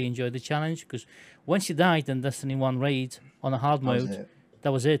I've really enjoyed the challenge, because once you died in Destiny 1 raid on a hard mode,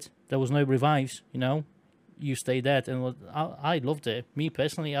 that was it. There was no revives, you know. You stayed dead, and I loved it. Me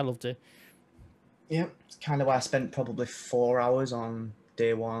personally, I loved it. Yeah, it's kind of why I spent probably 4 hours on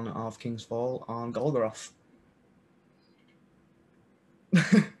day 1 of King's Fall on Golgoroth.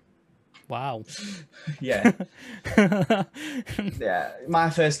 Wow. Yeah. Yeah, my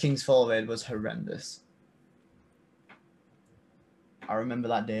first King's Fall raid was horrendous. I remember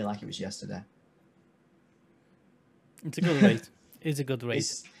that day like it was yesterday. It's a good raid. It's a good raid.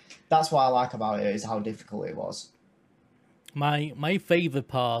 That's what I like about it, is how difficult it was. My favorite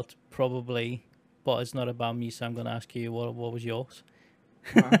part probably, but it's not about me, so I'm gonna ask you what was yours?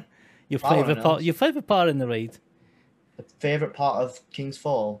 Right. Your I wanna favorite know. part. Your favorite part in the raid. The favorite part of King's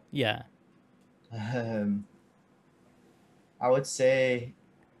Fall. Yeah. Um, I would say.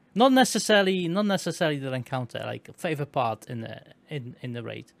 Not necessarily the encounter. Like favorite part in the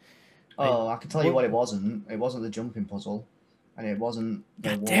raid. Like, Oh, I can tell you what it wasn't. It wasn't the jumping puzzle, and it wasn't the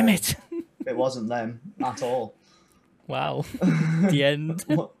God damn walls. it! It wasn't them at all. Wow. The end.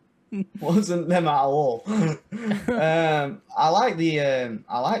 Wasn't them at all. I like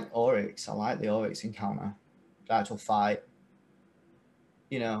I like Oryx. I like the Oryx encounter, the actual fight.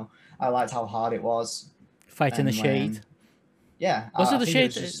 You know, I liked how hard it was, Fight in the and shade. yeah, Was it I the think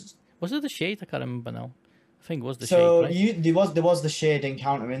it shade? was just. Was it the shade? I can't remember now. I think it was the shade, So right? there was the shade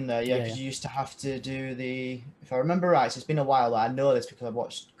encounter in there, yeah, Yeah, because yeah. you used to have to do the, if I remember right, so it's been a while, but I know this because I've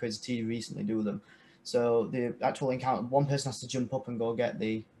watched Crazy T recently do them. So the actual encounter, one person has to jump up and go get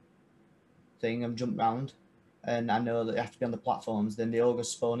the thing and jump round, and I know that they have to be on the platforms. Then the ogres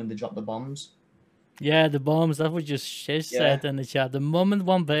spawn and they drop the bombs. Yeah, the bombs. That was just shit Yeah, said in the chat. The moment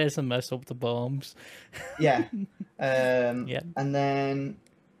one person mess up the bombs. yeah, Yeah. and then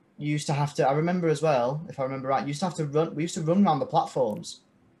you used to have to. I remember as well, if I remember right, you used to have to run. We used to run around the platforms,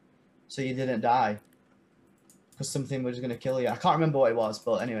 so you didn't die. Because something was going to kill you. I can't remember what it was,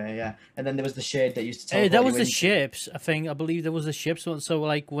 but anyway, yeah. And then there was the shade that used to Hey, teleport that was you the into. ships. I believe there was the ships. So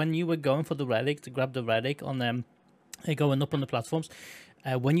like when you were going for the relic to grab the relic on them, going up on the platforms,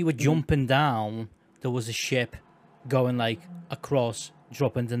 when you were jumping down, there was a ship going like across,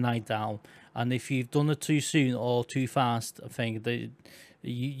 dropping the knight down. And if you've done it too soon or too fast, I think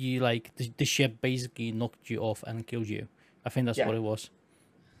you like the ship basically knocked you off and killed you. I think that's Yeah, what it was.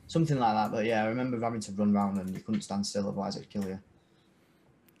 something like that. But yeah, I remember having to run around and you couldn't stand still, otherwise it'd kill you.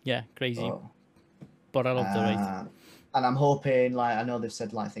 Yeah, crazy. But, But I love the raid. and I'm hoping, like, I know they've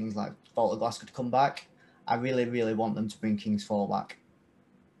said like things like Vault of Glass could come back. I really, really want them to bring King's Fall back.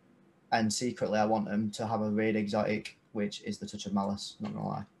 And secretly, I want them to have a raid exotic, which is the Touch of Malice. Not gonna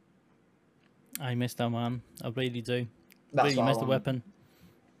lie. I miss that, man. I really do. That's Really what I miss the want. weapon.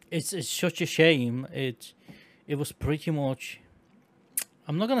 It's such a shame. It was pretty much.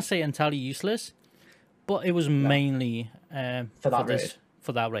 I'm not gonna say entirely useless, but it was mainly For that raid.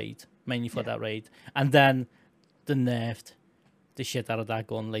 for that raid, mainly for that raid, and then the nerfed the shit out of that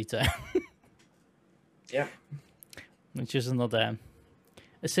gun later, Yeah. which is another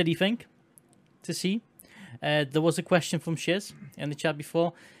a silly thing to see. There was a question from Shiz in the chat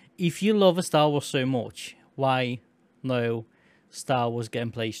before. If you love a Star Wars so much, why no Star Wars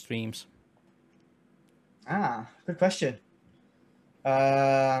gameplay streams? Good question.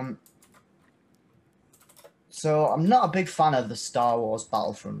 So I'm not a big fan of the Star Wars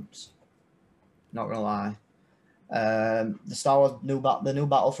Battlefronts. Not gonna lie. The Star Wars the new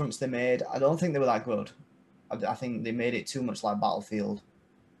Battlefronts they made, I don't think they were that good. I think they made it too much like Battlefield.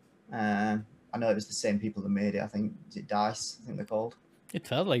 I know it was the same people that made it. I think is it DICE? I think they're called. It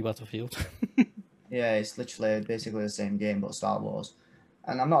felt like Battlefield. Yeah, it's literally basically the same game but Star Wars,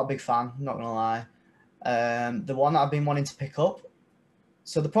 and I'm not a big fan. Not gonna lie. The one that I've been wanting to pick up.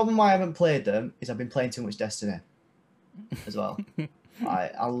 So the problem why I haven't played them is I've been playing too much Destiny, as well.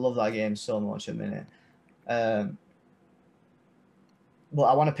 I love that game so much at the minute. But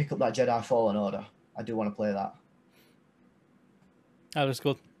I want to pick up that Jedi Fallen Order. I do want to play that. That was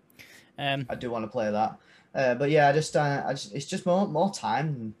good. I do want to play that. But yeah, I just it's just more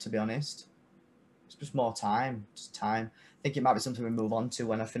time, to be honest. It's just more time, just time. I think it might be something we move on to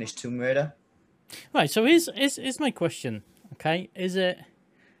when I finish Tomb Raider. Right. So here's my question. Okay, is it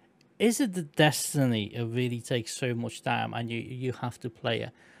the Destiny it really takes so much time and you have to play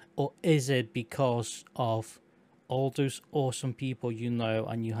it, or is it because of all those awesome people you know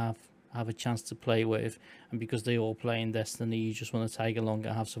and you have a chance to play with, and because they all play in Destiny, you just want to tag along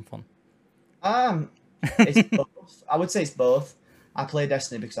and have some fun? It's both. I would say it's both. I play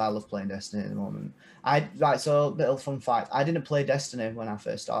Destiny because I love playing Destiny at the moment. So little fun fact. I didn't play Destiny when I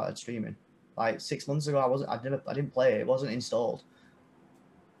first started streaming. Like 6 months ago, I didn't play it. It wasn't installed.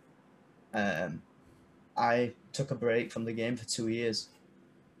 I took a break from the game for 2 years.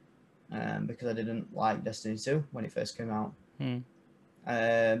 Because I didn't like Destiny 2 when it first came out.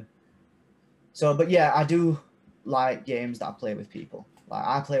 But yeah, I do like games that I play with people. Like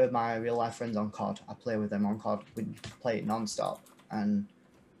I play with my real life friends on COD. I play with them on COD. We play it non-stop, and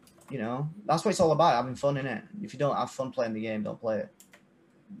that's what it's all about, having fun in it. If you don't have fun playing the game, don't play it.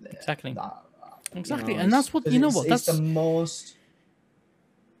 Exactly. Exactly, and that's what It's the most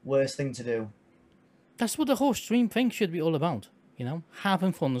worst thing to do. That's what the whole stream thing should be all about.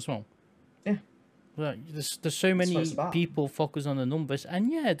 Having fun as well. Yeah. Well, there's so many people focus on the numbers,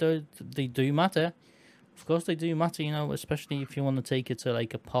 and yeah, they do matter. Of course, they do matter. You know, especially if you want to take it to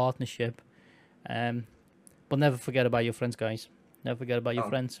like a partnership. But never forget about your friends, guys. Never forget about your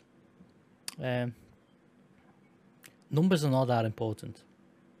friends. Numbers are not that important.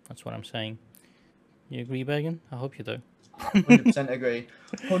 That's what I'm saying. You agree, Bergen? I hope you do. 100% agree.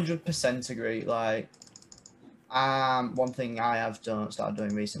 100% agree. Like, one thing I have started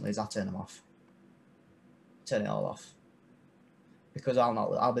doing recently is I turn them off. Turn it all off. Because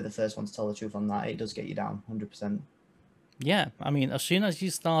I'll be the first one to tell the truth on that. It does get you down, 100%. Yeah, I mean, as soon as you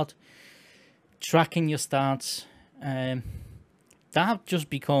start tracking your stats, that just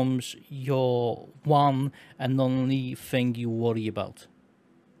becomes your one and only thing you worry about,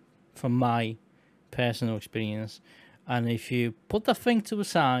 from my personal experience. And if you put that thing to the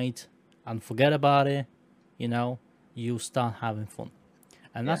side and forget about it, you know, you start having fun.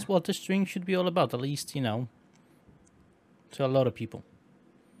 And that's what the stream should be all about, at least, you know, to a lot of people.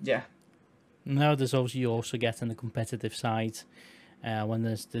 Yeah. Now there's obviously, you also get in the competitive side, when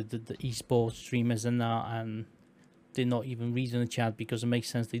there's the esports streamers and that, and they're not even reading the chat because it makes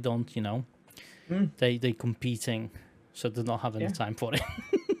sense they don't, you know. They competing, so they're not having the time for it.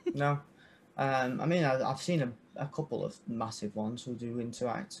 No. I mean, I've seen a couple of massive ones who do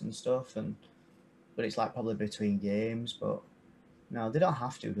interact and stuff, but it's like probably between games, but no, they don't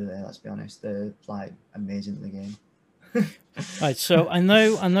have to, do they? Let's be honest. They're like amazing at the game. Right, so I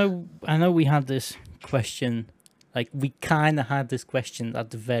know we had this question, like we kind of had this question at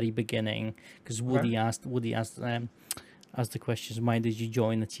the very beginning, because Woody asked the questions, why did you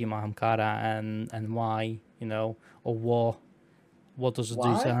join the team Ahamkara, and why, you know, or what does it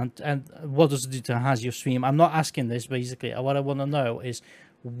do to, and what does it do to has your stream? I'm not asking this, basically. What I want to know is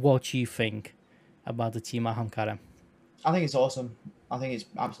what you think about the team Ahamkara. I think it's awesome. I think it's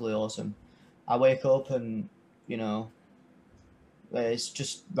absolutely awesome. I wake up and, you know, it's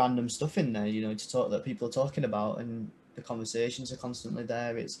just random stuff in there, you know, to talk that people are talking about, and the conversations are constantly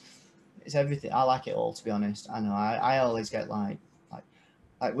there. It's everything. I like it all, to be honest. I know. I always get like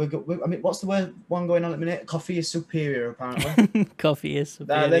I mean, what's the one going on at the minute? Coffee is superior, apparently. Coffee is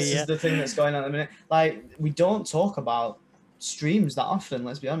superior. This is the thing that's going on at the minute. Like, we don't talk about streams that often.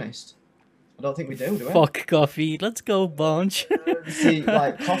 Let's be honest. I don't think we do we? Fuck coffee. Let's go, bunch. See,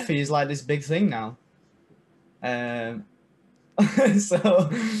 like, coffee is like this big thing now. So,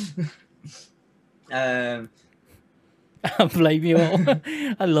 I blame you all.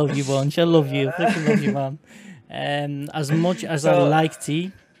 I love you, bunch. I love you. I freaking love you, man. As much as I like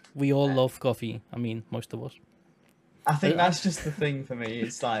tea, we all love coffee. I mean, most of us. I think that's just the thing for me.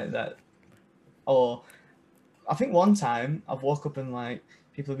 It's like that. Or, I think one time I've woke up and like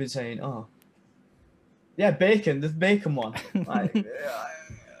people have been saying, "Oh, yeah, bacon. The bacon one." Like,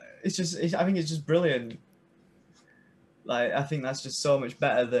 it's just. I think it's just brilliant. Like, I think that's just so much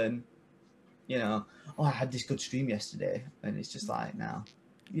better than, you know, oh, I had this good stream yesterday, and it's just like, now,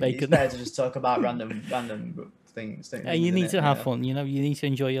 it's better to just talk about random things. You need to have fun, you know. You need to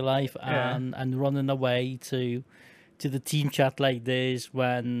enjoy your life, and running away to the team chat like this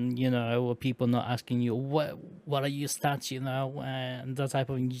when, you know, people not asking you what are your stats, you know, and that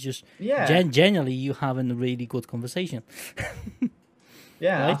type of thing. You just generally you having a really good conversation.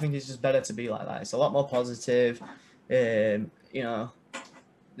 Yeah, right? I think it's just better to be like that. It's a lot more positive. You know,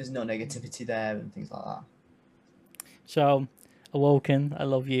 there's no negativity there and things like that. So, Awoken, I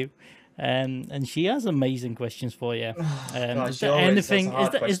love you, and she has amazing questions for you. Is there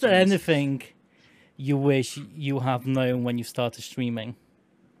anything you wish you have known when you started streaming?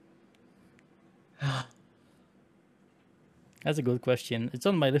 That's a good question. It's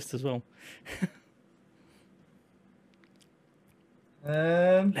on my list as well.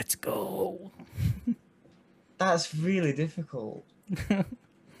 Let's go. That's really difficult.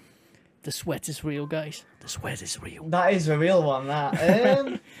 The sweat is real, guys. The sweat is real. That is a real one,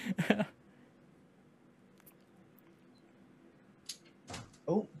 that.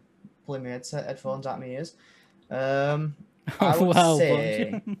 Oh, pulling my headphones out my ears. I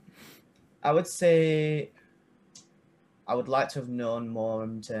would say I would like to have known more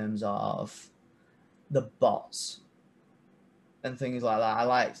in terms of the bots and things like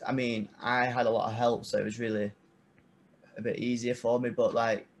that. I mean, I had a lot of help, so it was really a bit easier for me, but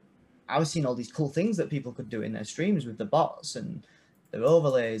like, I was seeing all these cool things that people could do in their streams with the bots and their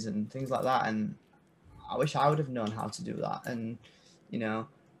overlays and things like that, and I wish I would have known how to do that. And, you know,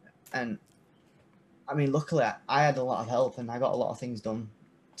 and I mean, luckily I had a lot of help and I got a lot of things done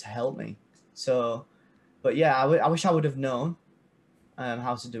to help me. So, but yeah, I wish I would have known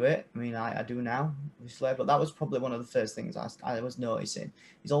how to do it. I mean, I do now, obviously, but that was probably one of the first things I was noticing,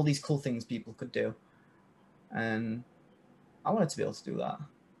 is all these cool things people could do. and I wanted to be able to do that.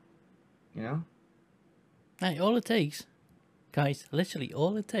 You know. Hey, all it takes, guys, literally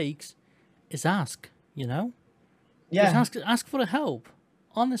all it takes, is ask. You know. Yeah. Just ask for the help.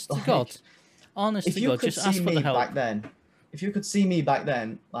 Honest to God. Honest if to you God, could just see ask for me the help. back then, if you could see me back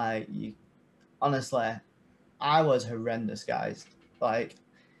then, like, honestly, I was horrendous, guys. Like,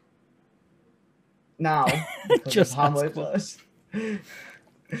 now, because Just of how ask much for-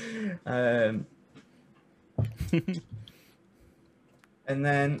 and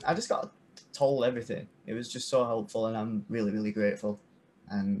then I just got told everything. It was just so helpful, and I'm really, really grateful.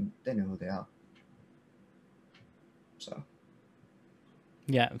 And they know who they are. So.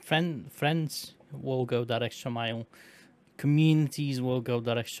 Yeah, friends will go that extra mile. Communities will go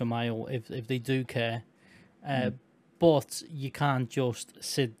that extra mile if they do care. But you can't just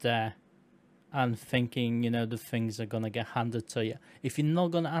sit there and thinking, you know, the things are gonna get handed to you. If you're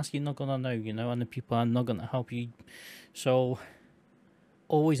not gonna ask, you're not gonna know, you know, and the people are not gonna help you. So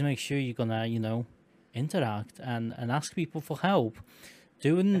always make sure you're gonna, you know, interact and ask people for help.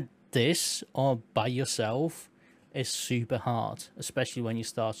 Doing this or by yourself is super hard, especially when you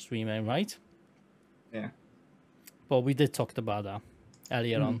start streaming, right? Yeah. But we did talk about that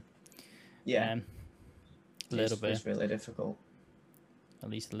earlier on. Yeah. A little bit. It's really difficult. At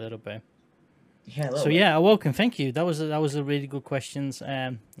least a little bit. Yeah. A little So bit. yeah, welcome. Thank you. That was a really good questions.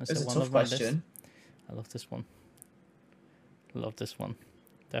 It's a tough question. I love this one. Love this one.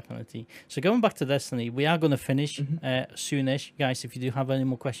 Definitely. So going back to Destiny, we are going to finish soonish. Guys, if you do have any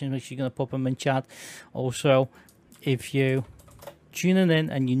more questions, make sure you're going to pop them in chat. Also, if you tuning in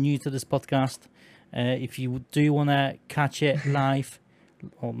and you're new to this podcast, if you do want to catch it live,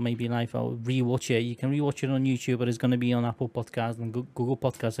 or maybe live or rewatch it, you can rewatch it on YouTube, but it's going to be on Apple Podcasts and Google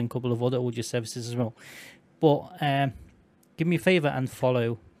Podcasts and a couple of other audio services as well. But give me a favor and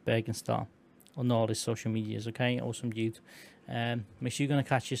follow BurginStarr on all his social medias, okay? Awesome dude. Make sure you're going to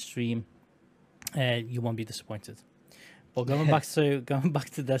catch his stream. You won't be disappointed. But going back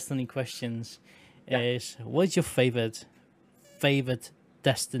to Destiny questions, is what's your favorite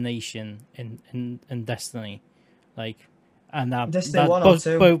destination in Destiny? Like, and Destiny 1 or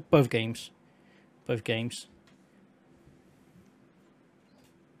 2? Both games. Both games.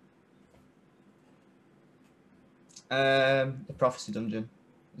 The Prophecy Dungeon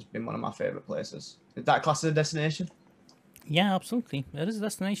has been one of my favorite places. Is that class as a destination? Yeah, absolutely. It is a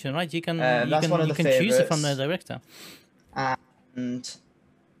destination, right? You can choose it from the director. And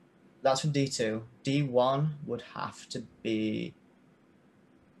that's from D2. D1 would have to be.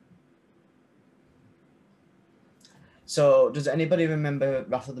 So, does anybody remember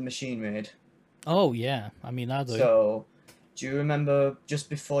Wrath of the Machine raid? Oh yeah, I mean I do. So, do you remember just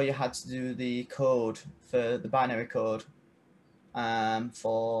before you had to do the code for the binary code,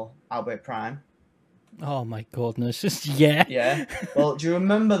 for Outbreak Prime? Oh my goodness! Yeah. Yeah. Well, do you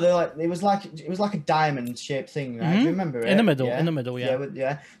remember it was like a diamond shaped thing, right? Do you remember it? In the middle, yeah.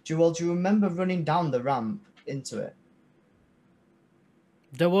 Yeah. Do you remember running down the ramp into it?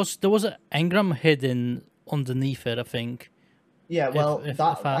 There was an engram hidden underneath it, I think. Yeah, well,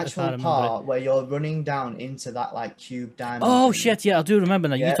 that actual part where you're running down into that like cube diamond. Oh shit! Yeah, I do remember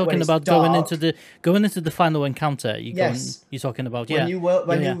now. You're talking about going into the final encounter. You're talking about when you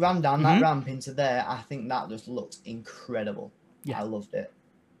ran down that ramp into there. I think that just looked incredible. Yeah, I loved it.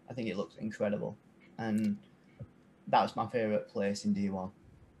 I think it looked incredible, and that was my favorite place in D1.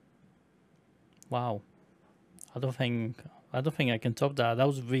 Wow, I don't think I can top that. That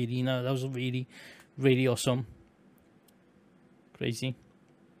was really, really awesome. Crazy.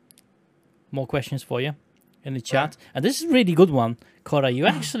 More questions for you in the chat, and this is a really good one, Cora. You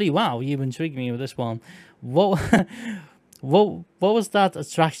actually, you intrigued me with this one. What was that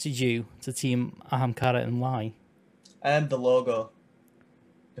attracted you to Team Ahamkara and why? The logo,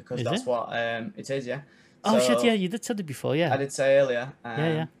 because that's what it is. Yeah. Oh shit! Yeah, you did say it before. Yeah. I did say earlier.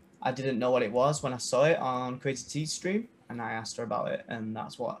 Yeah. I didn't know what it was when I saw it on Crazy T's stream, and I asked her about it, and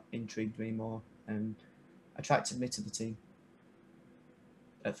that's what intrigued me more and attracted me to the team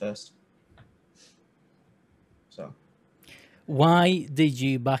at first. So, why did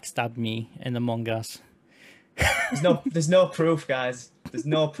you backstab me in Among Us? There's no proof, guys. There's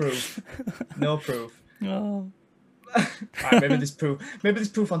no proof. No proof. Oh. Right, maybe there's proof. Maybe there's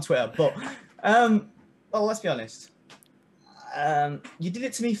proof on Twitter, but well, let's be honest. You did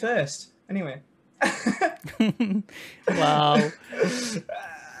it to me first, anyway. Wow.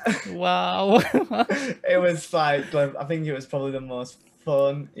 Wow. It was like, I think it was probably the most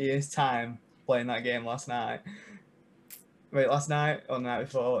funniest time playing that game last night. Wait, last night or the night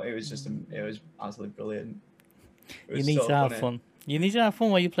before? It was absolutely brilliant. You need to have fun. You need to have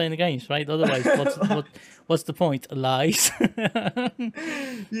fun while you're playing the games, right? Otherwise, what's the point? Lies.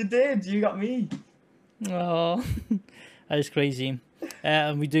 You did. You got me. Oh, that is crazy.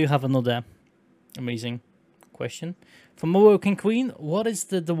 And we do have another amazing question. From Awoken Queen, what is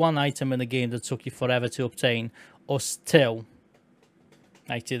the one item in the game that took you forever to obtain, or still,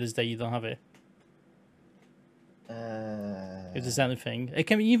 like to this day, you don't have it? If there's anything. It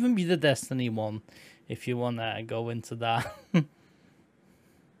can even be the Destiny one, if you want to go into that.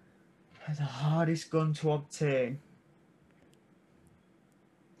 The hardest gun to obtain.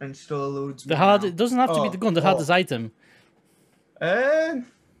 And still eludes me now. It doesn't have to be the gun, the hardest item. I'm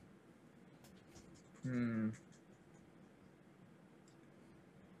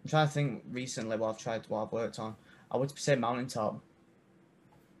trying to think recently what I've worked on. I would say mountaintop.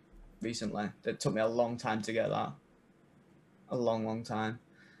 Recently. It took me a long time to get that. A long time.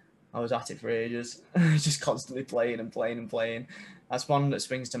 I was at it for ages. Just constantly playing and playing and playing. That's one that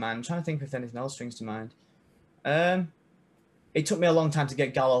springs to mind. I'm trying to think if anything else springs to mind. It took me a long time to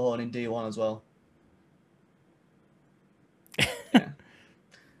get Gallahorn in D1 as well. Yeah.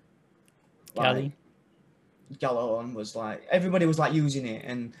 Like, Gallahorn was like, everybody was like using it,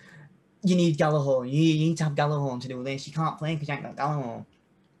 and you need Gallahorn. You need to have Gallahorn to do this. You can't play because you ain't got Gallahorn.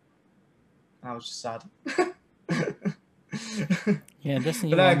 I was just sad. Yeah,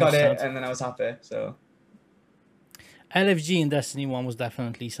 Destiny. But then I got it, and then I was happy. So LFG in Destiny 1 was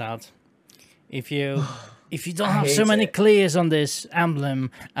definitely sad. If you don't have so many clears on this emblem,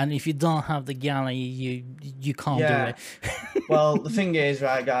 and if you don't have the galley, you can't do it. Well, the thing is,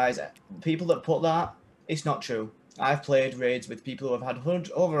 right, guys, people that put that, it's not true. I've played raids with people who have had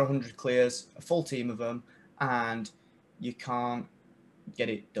over 100 clears, a full team of them, and you can't get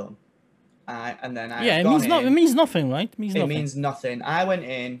it done. And then it means nothing, right? It means nothing. I went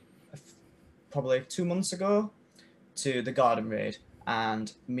in probably 2 months ago to the garden raid,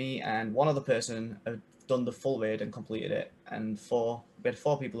 and me and one other person have done the full raid and completed it, and we had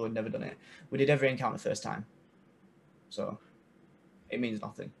 4 people who had never done it. We did every encounter first time, so it means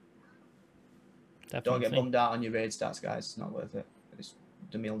nothing. Definitely. Don't get bummed out on your raid stats, guys. It's not worth it.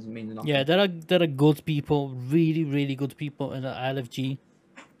 The meals means nothing. Yeah, there are good people, really good people in the LFG.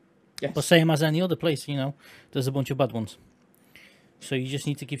 Yes. But same as any other place, there's a bunch of bad ones. So you just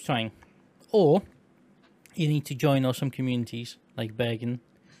need to keep trying. Or you need to join awesome communities like Bergen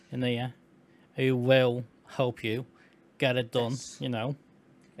in there, who will help you get it done, Yeah.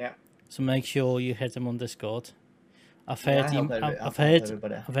 So make sure you hit him on Discord. I've heard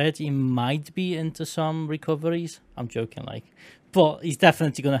he might be into some recoveries. I'm joking, but he's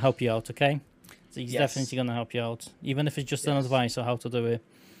definitely going to help you out, okay? So he's definitely going to help you out, even if it's just an advice on how to do it.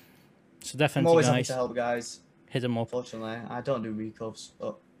 So definitely, I'm always happy to help, guys. Hit him up. Fortunately, I don't do recovs,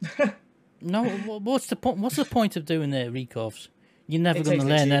 but no. What's the point? What's the point of doing the recovs? You're never going to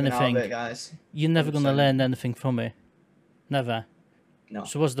learn anything, guys. You're never going to learn anything from it. Never. No.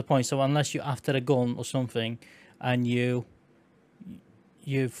 So what's the point? So unless you're after a gun or something, and you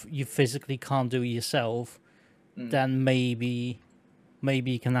physically can't do it yourself, then maybe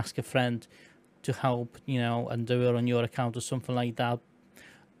you can ask a friend to help, and do it on your account or something like that.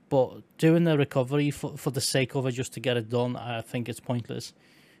 But doing the recovery for the sake of it, just to get it done, I think it's pointless.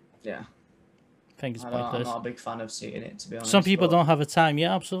 Yeah. I think it's pointless. I'm not a big fan of seeing it, to be honest. Some people don't have the time.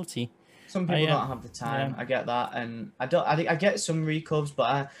 Yeah, absolutely. Some people don't have the time. I get that, and I get some recovs,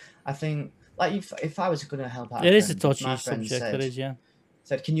 but I think, like, if I was going to help out, it is a touchy subject. It is, yeah.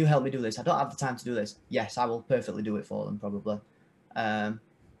 Said, can you help me do this? I don't have the time to do this. Yes, I will perfectly do it for them, probably.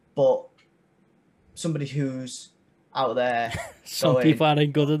 But somebody who's out there, people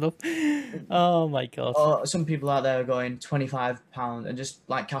aren't good enough. Oh my god! Or some people out there are going £25 and just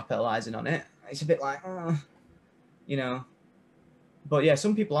like capitalizing on it. It's a bit like, But yeah,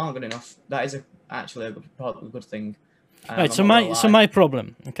 some people aren't good enough. That is actually a good thing. Right. So my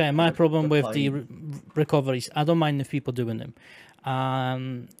problem, with the recoveries, I don't mind if people doing them.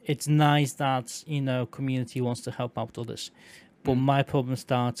 It's nice that community wants to help out others, but my problem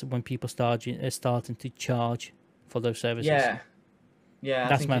starts when people starting to charge for those services. Yeah,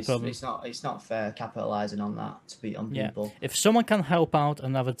 that's my problem. It's not fair capitalizing on that to beat on people. If someone can help out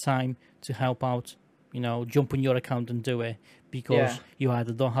another time to help out, jump on your account and do it because you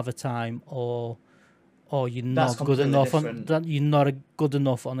either don't have a time or you're not good enough you're not good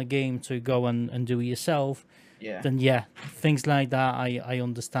enough on a game to go and do it yourself. Then things like that I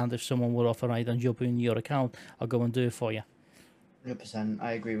understand. If someone would offer and jump in your account, I'll go and do it for you. 100%,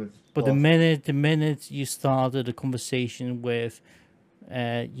 I agree with. But the minute you started a conversation with,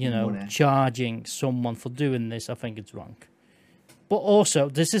 money. charging someone for doing this, I think it's wrong. But also,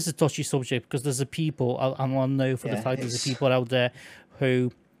 this is a touchy subject because there's a people, I want to know for the fact there's a people out there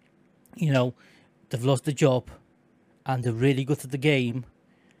who, you know, they've lost the job and they're really good at the game.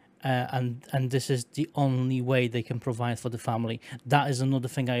 And this is the only way they can provide for the family. That is another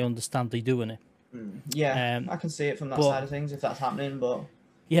thing I understand they doing it. Yeah, I can see it from that side of things if that's happening, but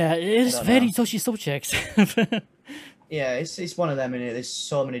yeah, it is very touchy subject. Yeah, it's one of them, and there's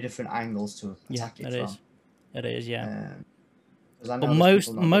so many different angles to attack it from. It is, yeah. But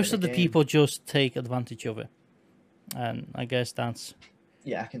most of the people just take advantage of it, and I guess that's.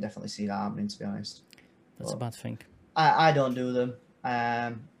 Yeah, I can definitely see that happening. To be honest, that's a bad thing. I don't do them,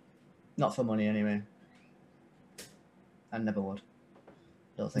 not for money anyway. I never would.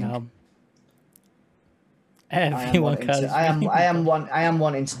 Don't think. No. Everyone can. I am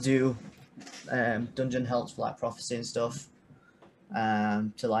wanting to do dungeon helps for like prophecy and stuff.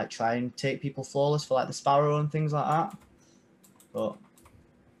 To like try and take people flawless for like the Sparrow and things like that. But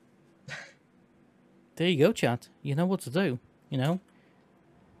there you go, chat. You know what to do. You know.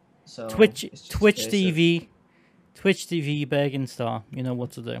 So Twitch TV, BurginStarr. You know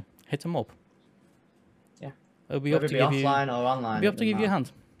what to do. Hit them up. Yeah. It'll be up to give offline or online. It'll be up to give you a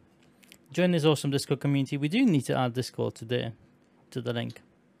hand. Join this awesome Discord community. We do need to add Discord to the link.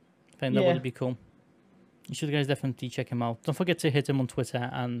 I think that would be cool. You should guys definitely check him out. Don't forget to hit him on Twitter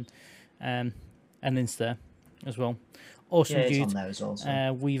and Insta as well. Awesome dude. It's on there as well,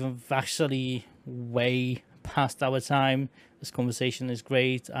 so. We've actually way past our time. This conversation is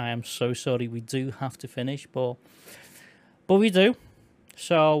great. I am so sorry we do have to finish, but we do.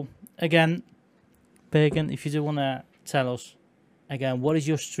 So again, Bergen, if you do want to tell us again, what is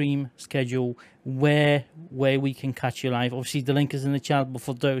your stream schedule? Where we can catch you live? Obviously, the link is in the chat. But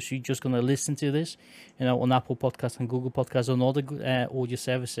for those who are just going to listen to this, you know, on Apple Podcasts and Google Podcasts, on all the audio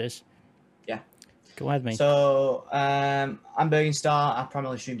services. Yeah. Go ahead, mate. So I'm BurginStarr. I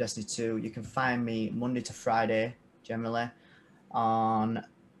primarily stream Destiny 2. You can find me Monday to Friday, generally, on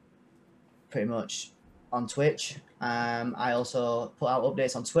pretty much on Twitch. I also put out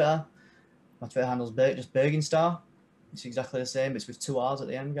updates on Twitter. My Twitter handle is just BurginStarr. It's exactly the same. It's with 2 R's at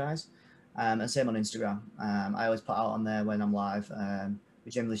the end, guys. And same on Instagram. I always put out on there when I'm live.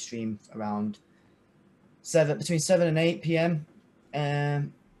 We generally stream around between 7 and 8 p.m.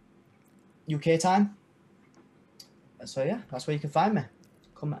 UK time. So yeah, that's where you can find me.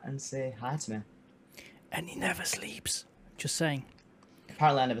 Come and say hi to me. And he never sleeps. Just saying.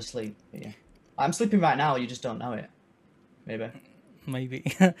 Apparently I never sleep. But yeah, I'm sleeping right now. You just don't know it. Maybe.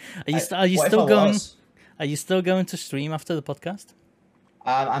 Are you still going? Are you still going to stream after the podcast?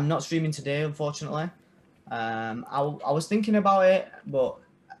 I'm not streaming today, unfortunately. I was thinking about it, but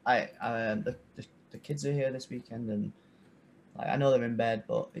the kids are here this weekend, and like, I know they're in bed,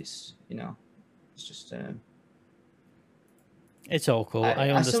 but it's it's just. It's all cool. I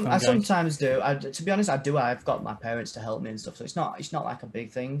understand. I sometimes do. To be honest, I do. I've got my parents to help me and stuff, so it's not like a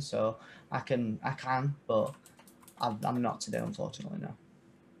big thing. So I can, but I'm not today, unfortunately. No.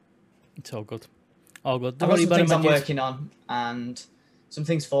 It's all good. All good. I've got some things I'm working on, and some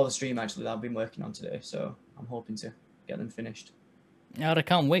things for the stream actually that I've been working on today. So I'm hoping to get them finished. Yeah, I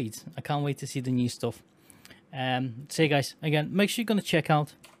can't wait. I can't wait to see the new stuff. So guys, again, make sure you're gonna check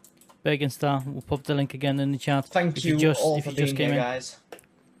out BurginStarr. We'll pop the link again in the chat. Thank you all for being here, guys.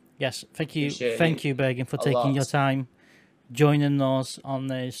 Yes, thank you. Thank you, Bergen, for taking your time, joining us on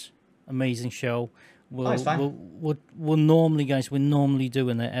this amazing show. We'll normally, guys, we're normally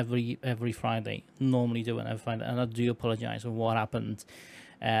doing it every Friday. Normally doing it every Friday, and I do apologize for what happened.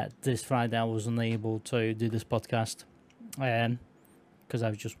 This Friday I was unable to do this podcast because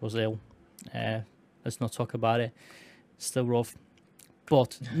I just was ill. Let's not talk about it. Still rough,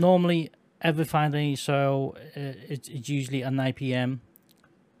 but normally every Friday. So it's usually at 9 p.m.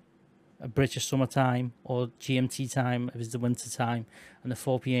 British summertime or GMT time if it's the winter time, and the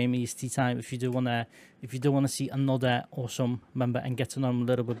 4 p.m. EST time. If you do wanna see another awesome member and get to know them a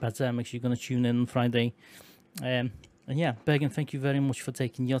little bit better, make sure you're gonna tune in on Friday. And yeah, Bergen, thank you very much for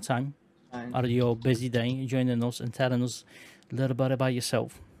taking your time out of your busy day, joining us and telling us a little bit about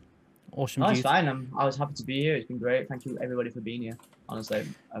yourself. Awesome. It's fine. I was happy to be here. It's been great. Thank you everybody for being here. Honestly,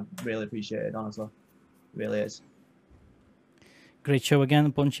 I really appreciate it. Honestly, it really is. Great show again,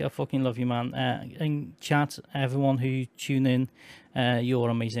 Bunch. I fucking love you, man. And chat, everyone who tune in, you're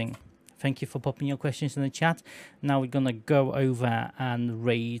amazing. Thank you for popping your questions in the chat. Now we're gonna go over and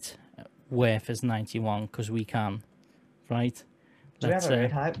raid Worth as 91 because we can, right? Do we have a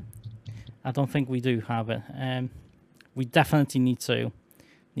raid hype? I don't think we do have it. We definitely need to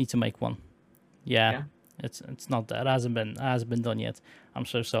make one. Yeah. It's not that. It hasn't been done yet. I'm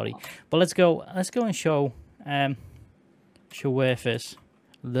so sorry. But let's go and show show Warface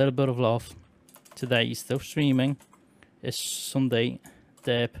a little bit of love today. He's still streaming. It's Sunday.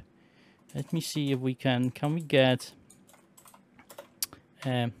 Deb. Let me see if we can we get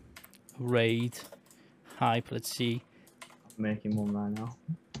raid hype? Let's see. I'm making one right now.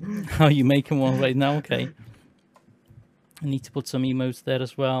 Are you making one right now? Okay. I need to put some emotes there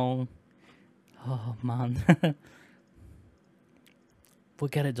as well. Oh man. We'll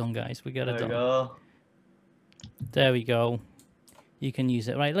get it done, guys. We get it done. Go. There we go. You can use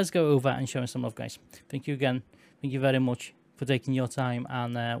it. Right, let's go over and show us some love, guys. Thank you again. Thank you very much for taking your time,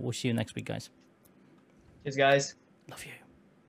 and we'll see you next week, guys. Cheers, guys. Love you.